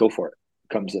okay, go for it,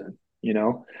 comes in,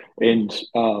 And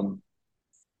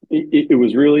it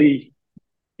was really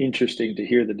interesting to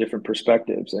hear the different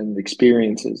perspectives and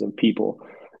experiences of people.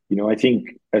 I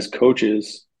think as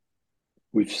coaches,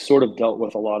 we've sort of dealt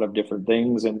with a lot of different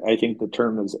things. And I think the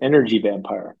term is energy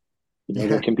vampire.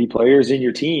 There can be players in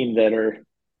your team that are,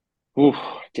 oof,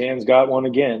 Dan's got one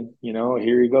again,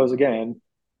 here he goes again.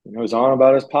 He's on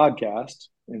about his podcast.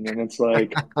 And then it's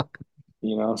like,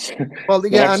 Well,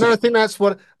 yeah, and I think that's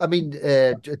what, I mean,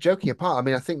 joking apart, I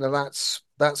mean, I think that's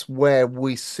where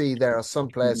we see there are some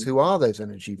players who are those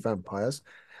energy vampires,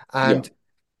 and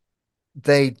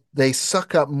they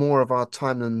suck up more of our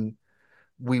time than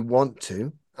we want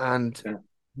to, and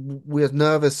we're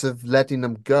nervous of letting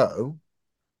them go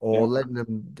or letting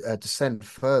them descend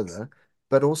further.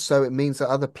 But also it means that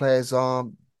other players are,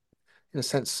 in a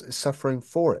sense, suffering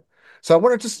for it. So I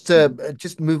want to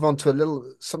just move on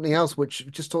to something else, which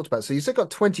we just talked about. So you've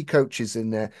got 20 coaches in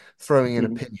there throwing in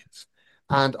opinions.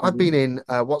 And I've been in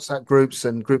WhatsApp groups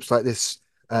and groups like this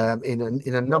in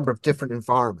a number of different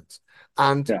environments.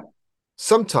 And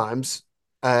sometimes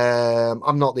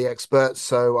I'm not the expert,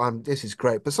 so this is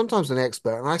great. But sometimes I'm an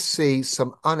expert, and I see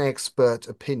some unexpert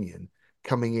opinion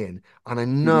coming in, and I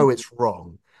know it's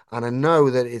wrong, and I know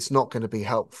that it's not going to be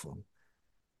helpful.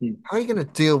 How are you going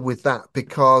to deal with that?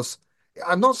 Because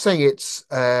I'm not saying it's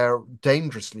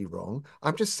dangerously wrong.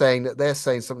 I'm just saying that they're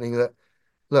saying something that,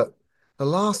 look, the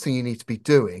last thing you need to be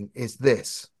doing is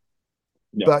this.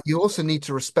 Yeah. But you also need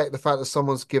to respect the fact that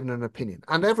someone's given an opinion.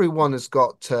 And everyone has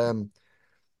got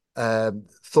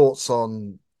thoughts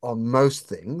on most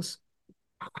things.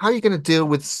 How are you going to deal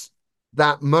with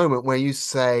that moment where you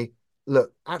say,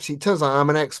 look, actually, it turns out I'm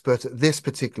an expert at this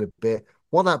particular bit.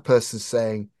 What that person's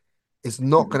saying is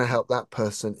not going to help that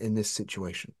person in this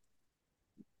situation.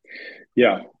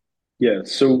 Yeah.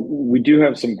 So we do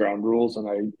have some ground rules,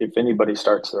 and if anybody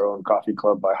starts their own coffee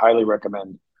club, I highly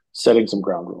recommend setting some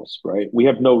ground rules. Right? We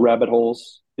have no rabbit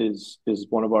holes is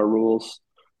one of our rules.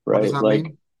 Right? What does that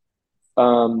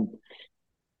mean?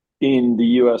 In the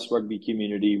U.S. rugby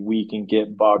community, we can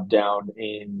get bogged down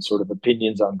in sort of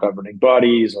opinions on governing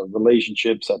bodies or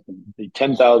relationships at the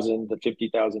 10,000 to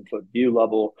 50,000 foot view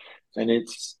level, and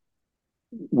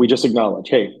we just acknowledge,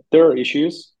 hey, there are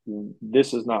issues.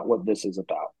 This is not what this is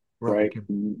about, right?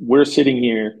 We're sitting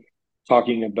here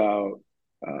talking about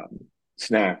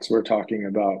snacks. We're talking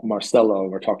about Marcelo.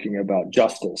 We're talking about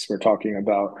Justice. We're talking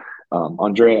about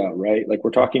Andrea, right? Like,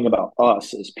 we're talking about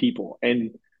us as people.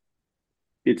 And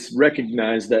it's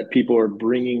recognized that people are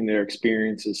bringing their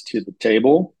experiences to the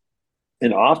table.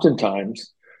 And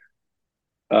oftentimes,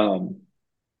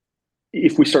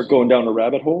 if we start going down a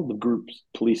rabbit hole, the group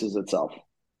polices itself,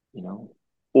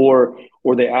 or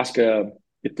they ask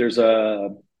if there's a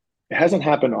it hasn't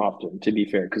happened often, to be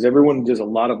fair, because everyone does a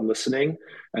lot of listening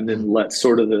and then Mm. lets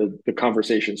sort of the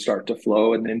conversation start to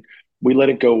flow, and then we let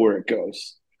it go where it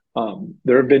goes.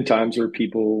 There have been times where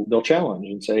people they'll challenge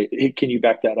and say, "Hey, can you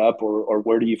back that up?" or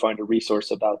 "Where do you find a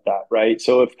resource about that?" Right.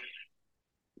 So if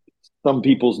some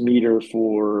people's meter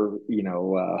for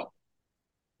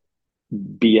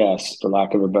BS, for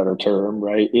lack of a better term,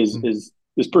 right, Mm.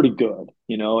 is pretty good,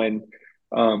 and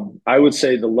I would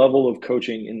say the level of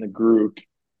coaching in the group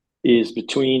is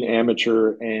between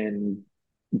amateur and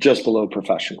just below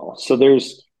professional. So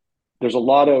there's a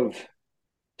lot of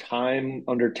time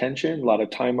under tension, a lot of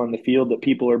time on the field that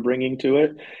people are bringing to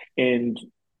it, and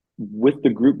with the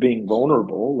group being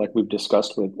vulnerable, like we've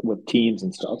discussed with teams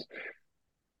and stuff,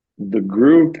 the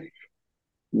group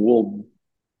will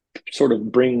sort of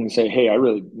say, "Hey, I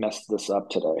really messed this up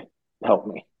today. Help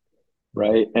me."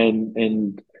 Right.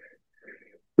 And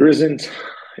there isn't,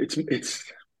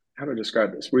 it's, how do I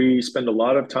describe this? We spend a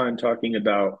lot of time talking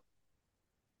about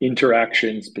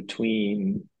interactions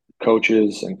between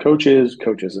coaches and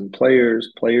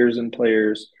players, players and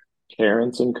players,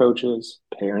 parents and coaches,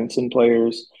 parents and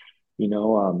players. You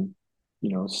know,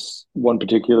 one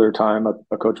particular time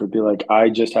a coach would be like, "I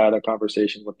just had a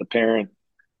conversation with the parent.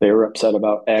 They were upset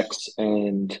about X,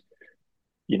 and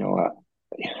you know,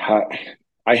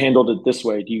 I handled it this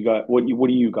way. Do you guys, what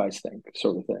do you guys think?"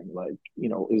 Sort of thing. Like,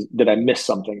 did I miss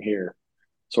something here?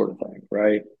 Sort of thing,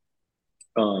 right?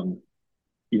 Um,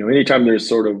 Anytime there's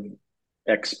sort of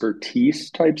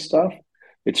expertise type stuff,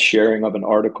 it's sharing of an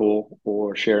article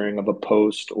or sharing of a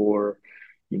post, or,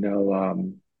 you know,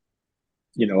 um,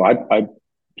 I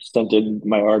sent in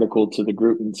my article to the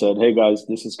group and said, "Hey guys,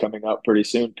 this is coming out pretty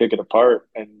soon. Pick it apart."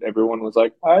 And everyone was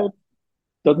like, "I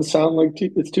doesn't sound like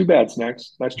it's too bad,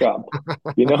 Snacks. Nice job."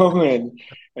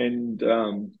 And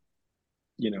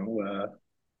you know,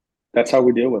 that's how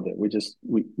we deal with it.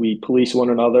 We police one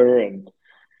another, and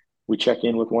we check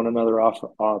in with one another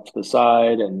off the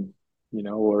side, and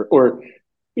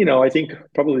I think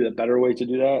probably the better way to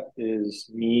do that is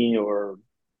me or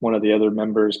one of the other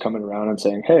members coming around and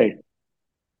saying, "Hey,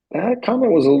 that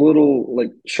comment was a little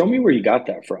like, show me where you got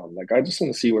that from. Like, I just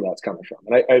want to see where that's coming from."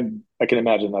 And I can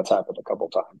imagine that's happened a couple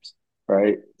times,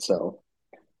 right? So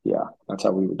yeah, that's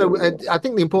how we would deal So with it. I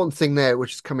think the important thing there,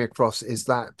 which is coming across, is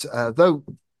that though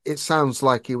it sounds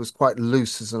like it was quite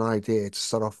loose as an idea to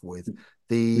start off with,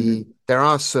 Mm-hmm. there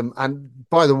are some. And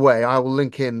by the way, I will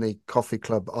link in the Coffee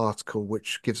Club article,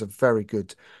 which gives a very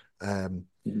good um,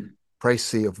 Mm-hmm.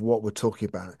 précis of what we're talking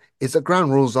about. Is that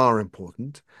ground rules are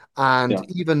important, and Yeah,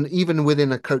 even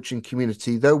within a coaching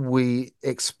community, though we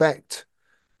expect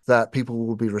that people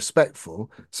will be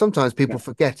respectful. Sometimes people yeah,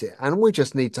 forget it, and we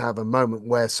just need to have a moment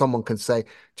where someone can say,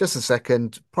 "Just a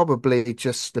second, probably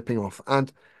just slipping off." And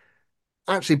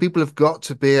actually, people have got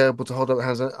to be able to hold up their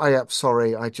hands. And, "Oh, yeah,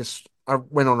 sorry, I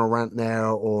went on a rant there,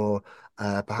 or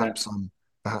yeah. perhaps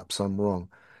I'm wrong."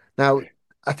 Now,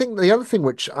 I think the other thing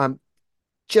which I'm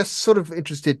just sort of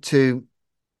interested to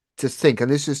think,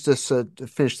 and this is just to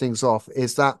finish things off,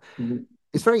 is that Mm-hmm.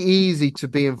 it's very easy to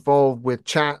be involved with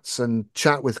chats and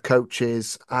chat with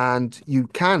coaches, and you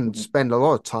can Mm-hmm. spend a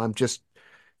lot of time just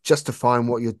justifying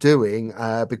what you're doing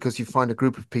because you find a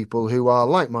group of people who are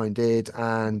like-minded,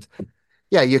 and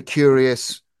yeah, you're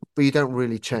curious, but you don't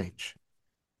really change.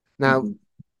 Now, Mm-hmm.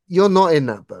 you're not in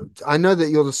that boat. I know that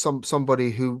you're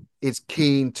somebody who is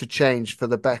keen to change for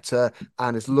the better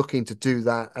and is looking to do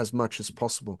that as much as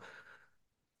possible.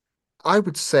 I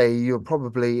would say you're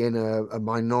probably in a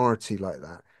minority like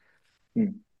that.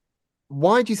 Mm-hmm.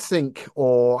 Why do you think,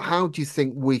 or how do you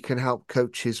think we can help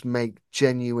coaches make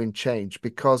genuine change?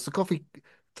 Because the coffee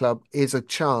club is a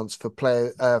chance for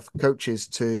coaches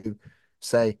to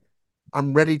say,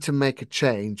 "I'm ready to make a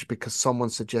change because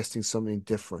someone's suggesting something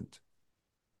different."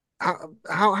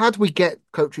 How do we get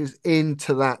coaches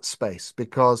into that space?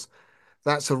 Because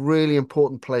that's a really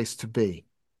important place to be.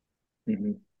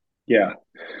 Mm-hmm. Yeah,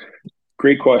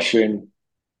 great question.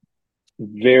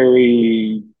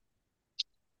 Very,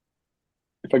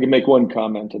 if I could make one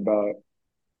comment about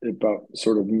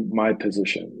sort of my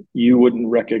position, you wouldn't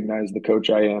recognize the coach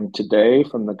I am today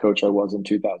from the coach I was in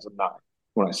 2009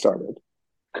 when I started.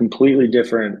 Completely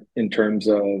different in terms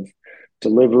of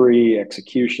delivery,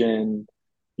 execution,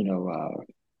 you know,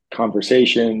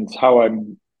 conversations, how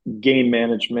I'm game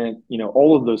management,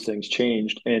 all of those things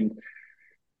changed. And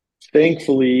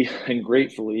thankfully and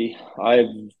gratefully, I've,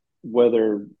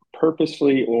 whether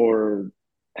purposefully or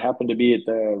happened to be at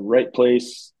the right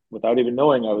place without even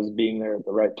knowing I was being there at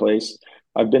the right place,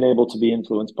 I've been able to be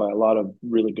influenced by a lot of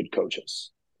really good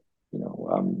coaches.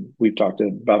 We've talked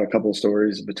about a couple of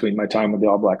stories between my time with the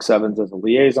All Black Sevens as a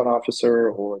liaison officer,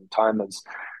 or the time as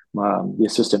the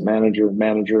assistant manager and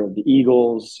manager of the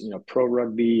Eagles, pro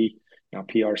rugby,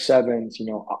 PR7s.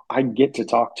 I get to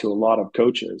talk to a lot of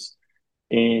coaches,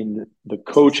 and the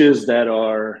coaches that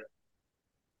are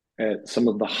at some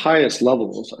of the highest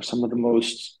levels are some of the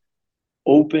most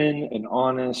open and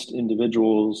honest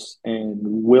individuals and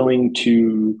willing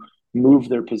to move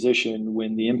their position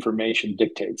when the information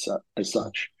dictates as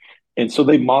such. And so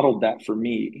they modeled that for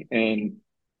me. And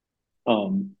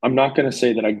I'm not going to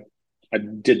say that I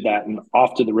did that and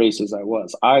off to the races I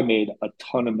was. I made a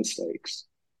ton of mistakes.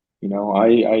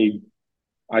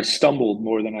 I stumbled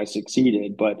more than I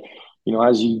succeeded, but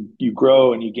as you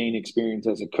grow and you gain experience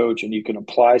as a coach and you can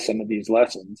apply some of these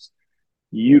lessons,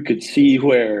 you could see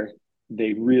where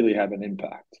they really have an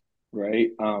impact,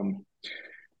 right?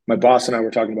 My boss and I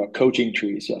were talking about coaching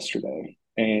trees yesterday,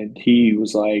 and he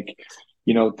was like,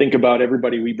 think about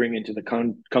everybody we bring into the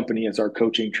company as our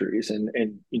coaching trees, and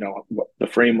what the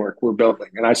framework we're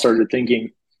building. And I started thinking,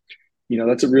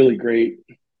 that's a really great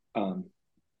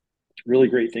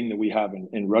thing that we have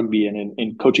in rugby and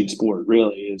in coaching sport.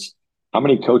 Really, is how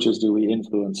many coaches do we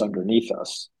influence underneath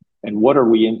us, and what are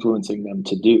we influencing them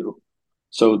to do?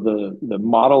 So the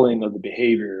modeling of the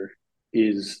behavior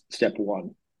is step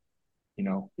one.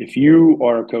 If you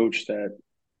are a coach that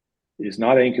is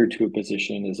not anchored to a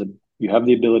position, you have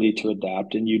the ability to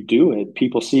adapt and you do it,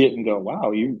 people see it and go, wow,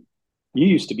 you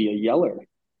used to be a yeller.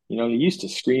 You used to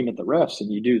scream at the refs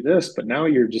and you do this, but now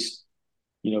you're just,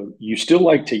 you still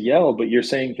like to yell, but you're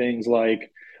saying things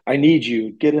like, I need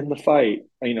you, get in the fight,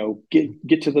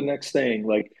 get to the next thing.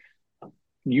 Like,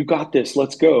 you got this,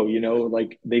 let's go.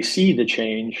 Like they see the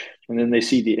change and then they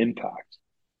see the impact,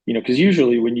 because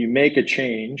usually when you make a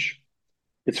change,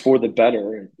 it's for the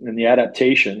better and the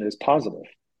adaptation is positive,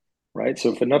 right?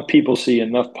 So if enough people see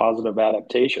enough positive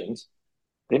adaptations,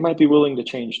 they might be willing to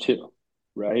change too,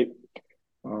 right?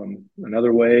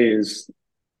 Another way is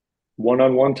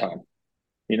one-on-one time.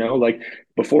 Like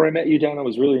before I met you, Dan, I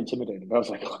was really intimidated. I was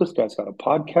like, oh, this guy's got a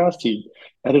podcast. He's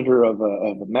editor of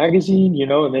a magazine,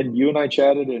 and then you and I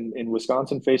chatted in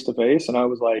Wisconsin face to face. And I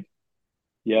was like,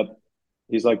 yep,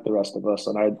 he's like the rest of us.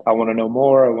 And I want to know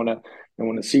more. I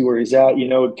want to see where he's at,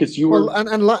 because you were. Well,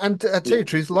 and to tell you the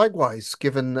truth, likewise,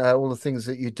 given all the things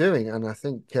that you're doing. And I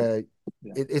think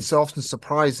it's often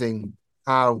surprising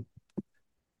how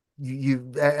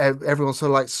everyone's sort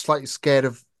of like slightly scared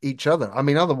of each other. I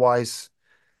mean, otherwise,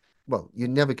 well, you're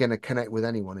never going to connect with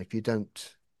anyone if you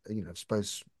don't, I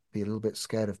suppose, be a little bit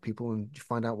scared of people and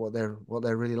find out what they're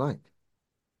really like.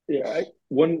 Yeah,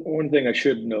 one thing I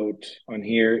should note on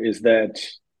here is that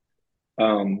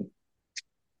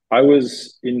I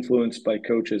was influenced by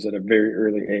coaches at a very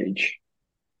early age,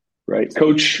 right?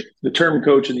 Coach, the term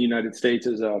coach in the United States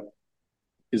is a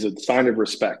sign of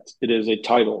respect. It is a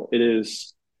title.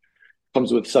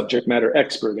 Comes with subject matter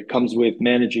expert. It comes with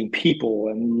managing people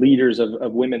and leaders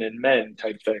of women and men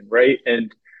type thing, right?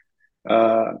 And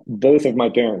both of my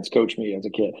parents coached me as a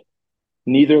kid.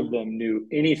 Neither of them knew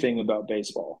anything about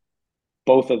baseball.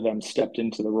 Both of them stepped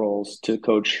into the roles to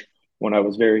coach when I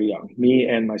was very young, me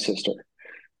and my sister.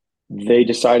 They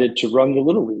decided to run the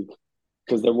Little League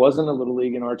because there wasn't a Little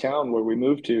League in our town where we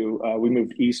moved to. We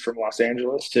moved east from Los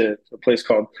Angeles to a place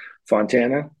called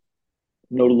Fontana.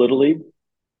 No Little League.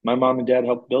 My mom and dad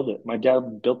helped build it. My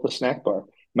dad built the snack bar.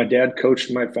 My dad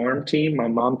coached my farm team. My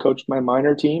mom coached my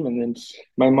minor team. And then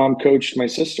my mom coached my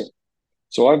sister.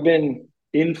 So I've been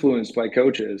influenced by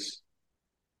coaches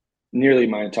nearly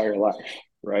my entire life,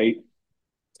 right?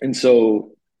 And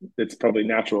so it's probably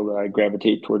natural that I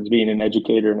gravitate towards being an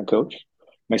educator and a coach.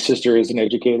 My sister is an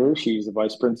educator. She's a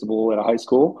vice principal at a high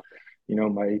school.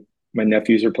 My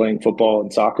nephews are playing football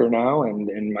and soccer now,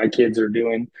 and my kids are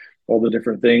doing all the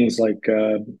different things like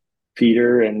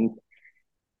theater and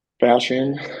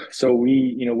fashion. So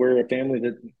we're a family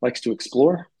that likes to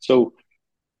explore. So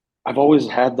I've always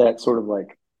had that sort of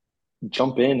like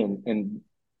jump in and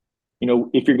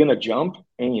if you're going to jump,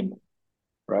 aim,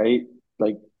 right?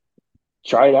 Like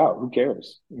try it out. Who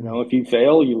cares? If you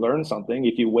fail, you learn something.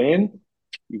 If you win,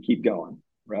 you keep going,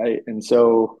 right? And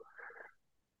so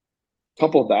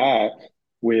couple that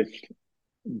with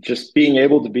just being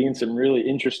able to be in some really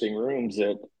interesting rooms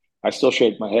that I still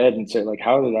shake my head and say, like,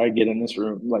 how did I get in this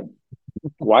room? Like,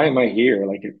 why am I here?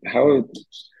 Like, how,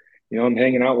 I'm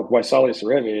hanging out with Waisali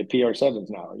Serevi at PR7s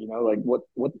now, like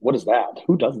what is that?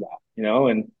 Who does that?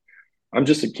 And I'm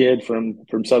just a kid from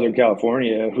Southern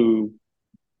California who,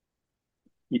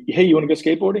 hey, you want to go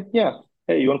skateboarding? Yeah.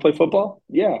 Hey, you want to play football?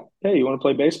 Yeah. Hey, you want to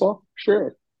play baseball?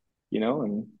 Sure.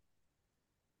 And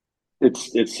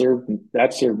it's served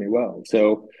me well.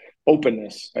 So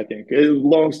openness, I think.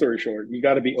 Long story short, you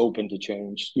got to be open to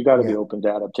change. You got to be open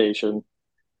to adaptation.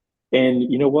 And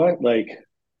you know what? Like,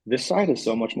 this side is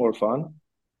so much more fun.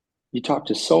 You talk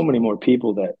to so many more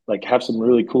people that like have some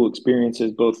really cool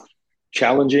experiences, both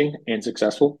challenging and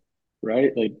successful,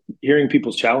 right? Like hearing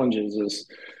people's challenges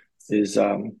is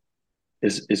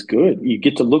is good. You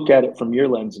get to look at it from your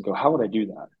lens and go, how would I do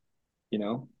that? You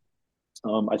know,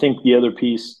 I think the other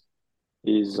piece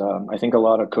is I think a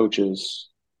lot of coaches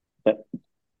that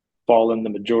fall in the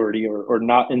majority or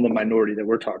not in the minority that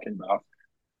we're talking about,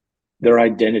 their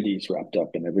identities wrapped up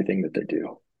in everything that they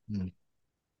do. Mm.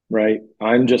 Right.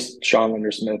 I'm just Sean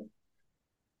Lindersmith.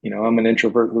 You know, I'm an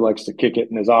introvert who likes to kick it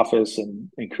in his office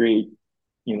and create,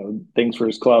 you know, things for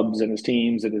his clubs and his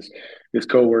teams and his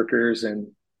coworkers. And,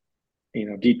 you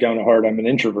know, deep down at heart, I'm an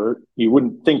introvert. You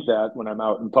wouldn't think that when I'm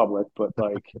out in public, but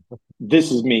like,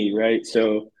 this is me. Right.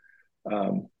 So,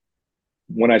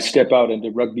 when I step out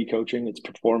into rugby coaching, it's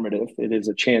performative. It is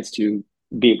a chance to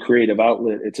be a creative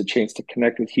outlet. It's a chance to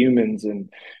connect with humans and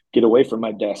get away from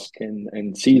my desk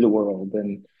and see the world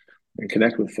and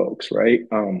connect with folks, right?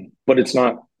 But it's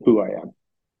not who I am.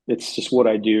 It's just what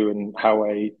I do and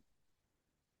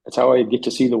it's how I get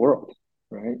to see the world,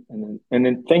 right? And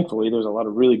then thankfully, there's a lot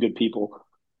of really good people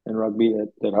in rugby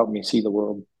that help me see the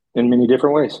world in many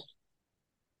different ways.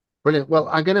 Brilliant. Well,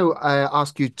 I'm going to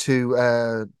ask you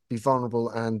to be vulnerable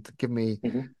and give me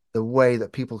the way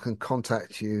that people can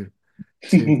contact you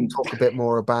to talk a bit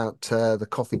more about the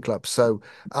coffee club. So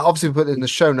obviously we put it in the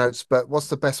show notes, but what's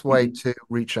the best way to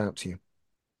reach out to you?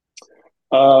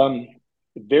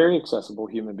 Very accessible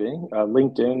human being.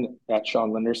 LinkedIn at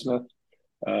Sean Lindersmith.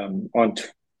 On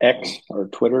X or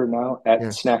Twitter now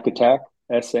at Snack Attack,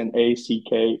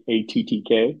 SNACKATTK.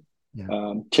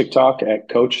 Yeah. TikTok at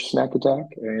Coach Snack Attack,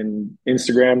 and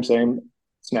Instagram same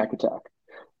Snack Attack.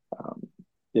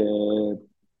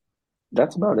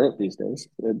 That's about it these days.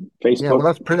 Facebook. Yeah,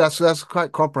 well, that's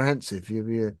quite comprehensive.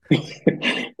 You're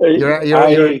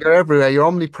everywhere. You're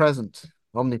omnipresent.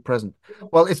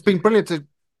 Well, it's been brilliant to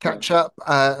catch up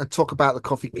and talk about the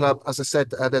coffee club. As I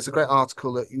said, there's a great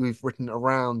article that we've written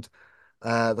around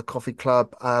the coffee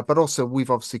club, but also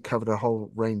we've obviously covered a whole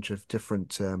range of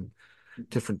different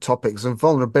topics, and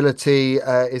vulnerability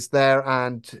is there,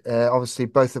 and obviously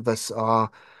both of us are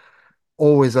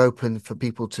always open for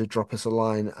people to drop us a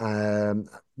line.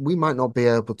 We might not be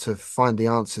able to find the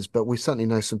answers, but we certainly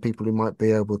know some people who might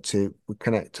be able to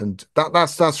connect, and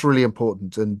that's really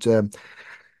important. And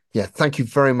yeah, thank you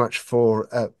very much for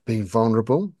being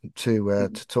vulnerable to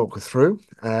talk through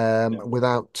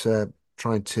without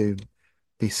trying to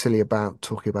be silly about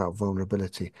talking about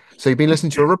vulnerability. So you've been listening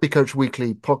to a Rugby Coach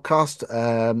Weekly podcast.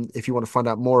 If you want to find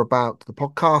out more about the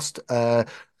podcast,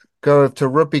 go over to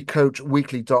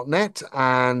rugbycoachweekly.net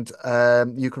and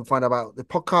you can find out about the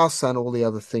podcasts and all the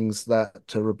other things that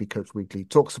Rugby Coach Weekly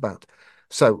talks about.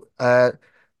 So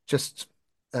just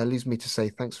leaves me to say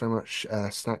thanks very much,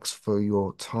 Snacks, for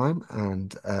your time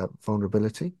and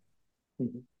vulnerability.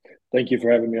 Thank you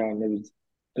for having me on.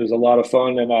 It was a lot of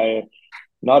fun, and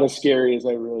not as scary as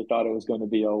I really thought it was going to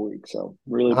be all week. So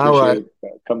really appreciate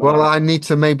coming on. Well, I need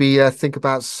to maybe think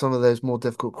about some of those more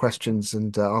difficult questions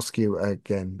and ask you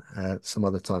again some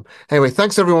other time. Anyway,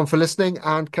 thanks everyone for listening,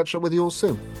 and catch up with you all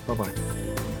soon. Bye-bye.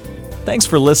 Thanks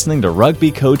for listening to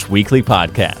Rugby Coach Weekly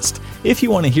Podcast. If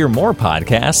you want to hear more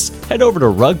podcasts, head over to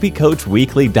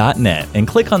rugbycoachweekly.net and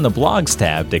click on the blogs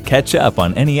tab to catch up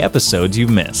on any episodes you've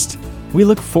missed. We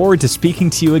look forward to speaking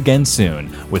to you again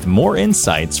soon with more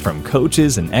insights from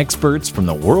coaches and experts from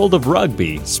the world of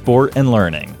rugby, sport, and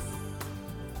learning.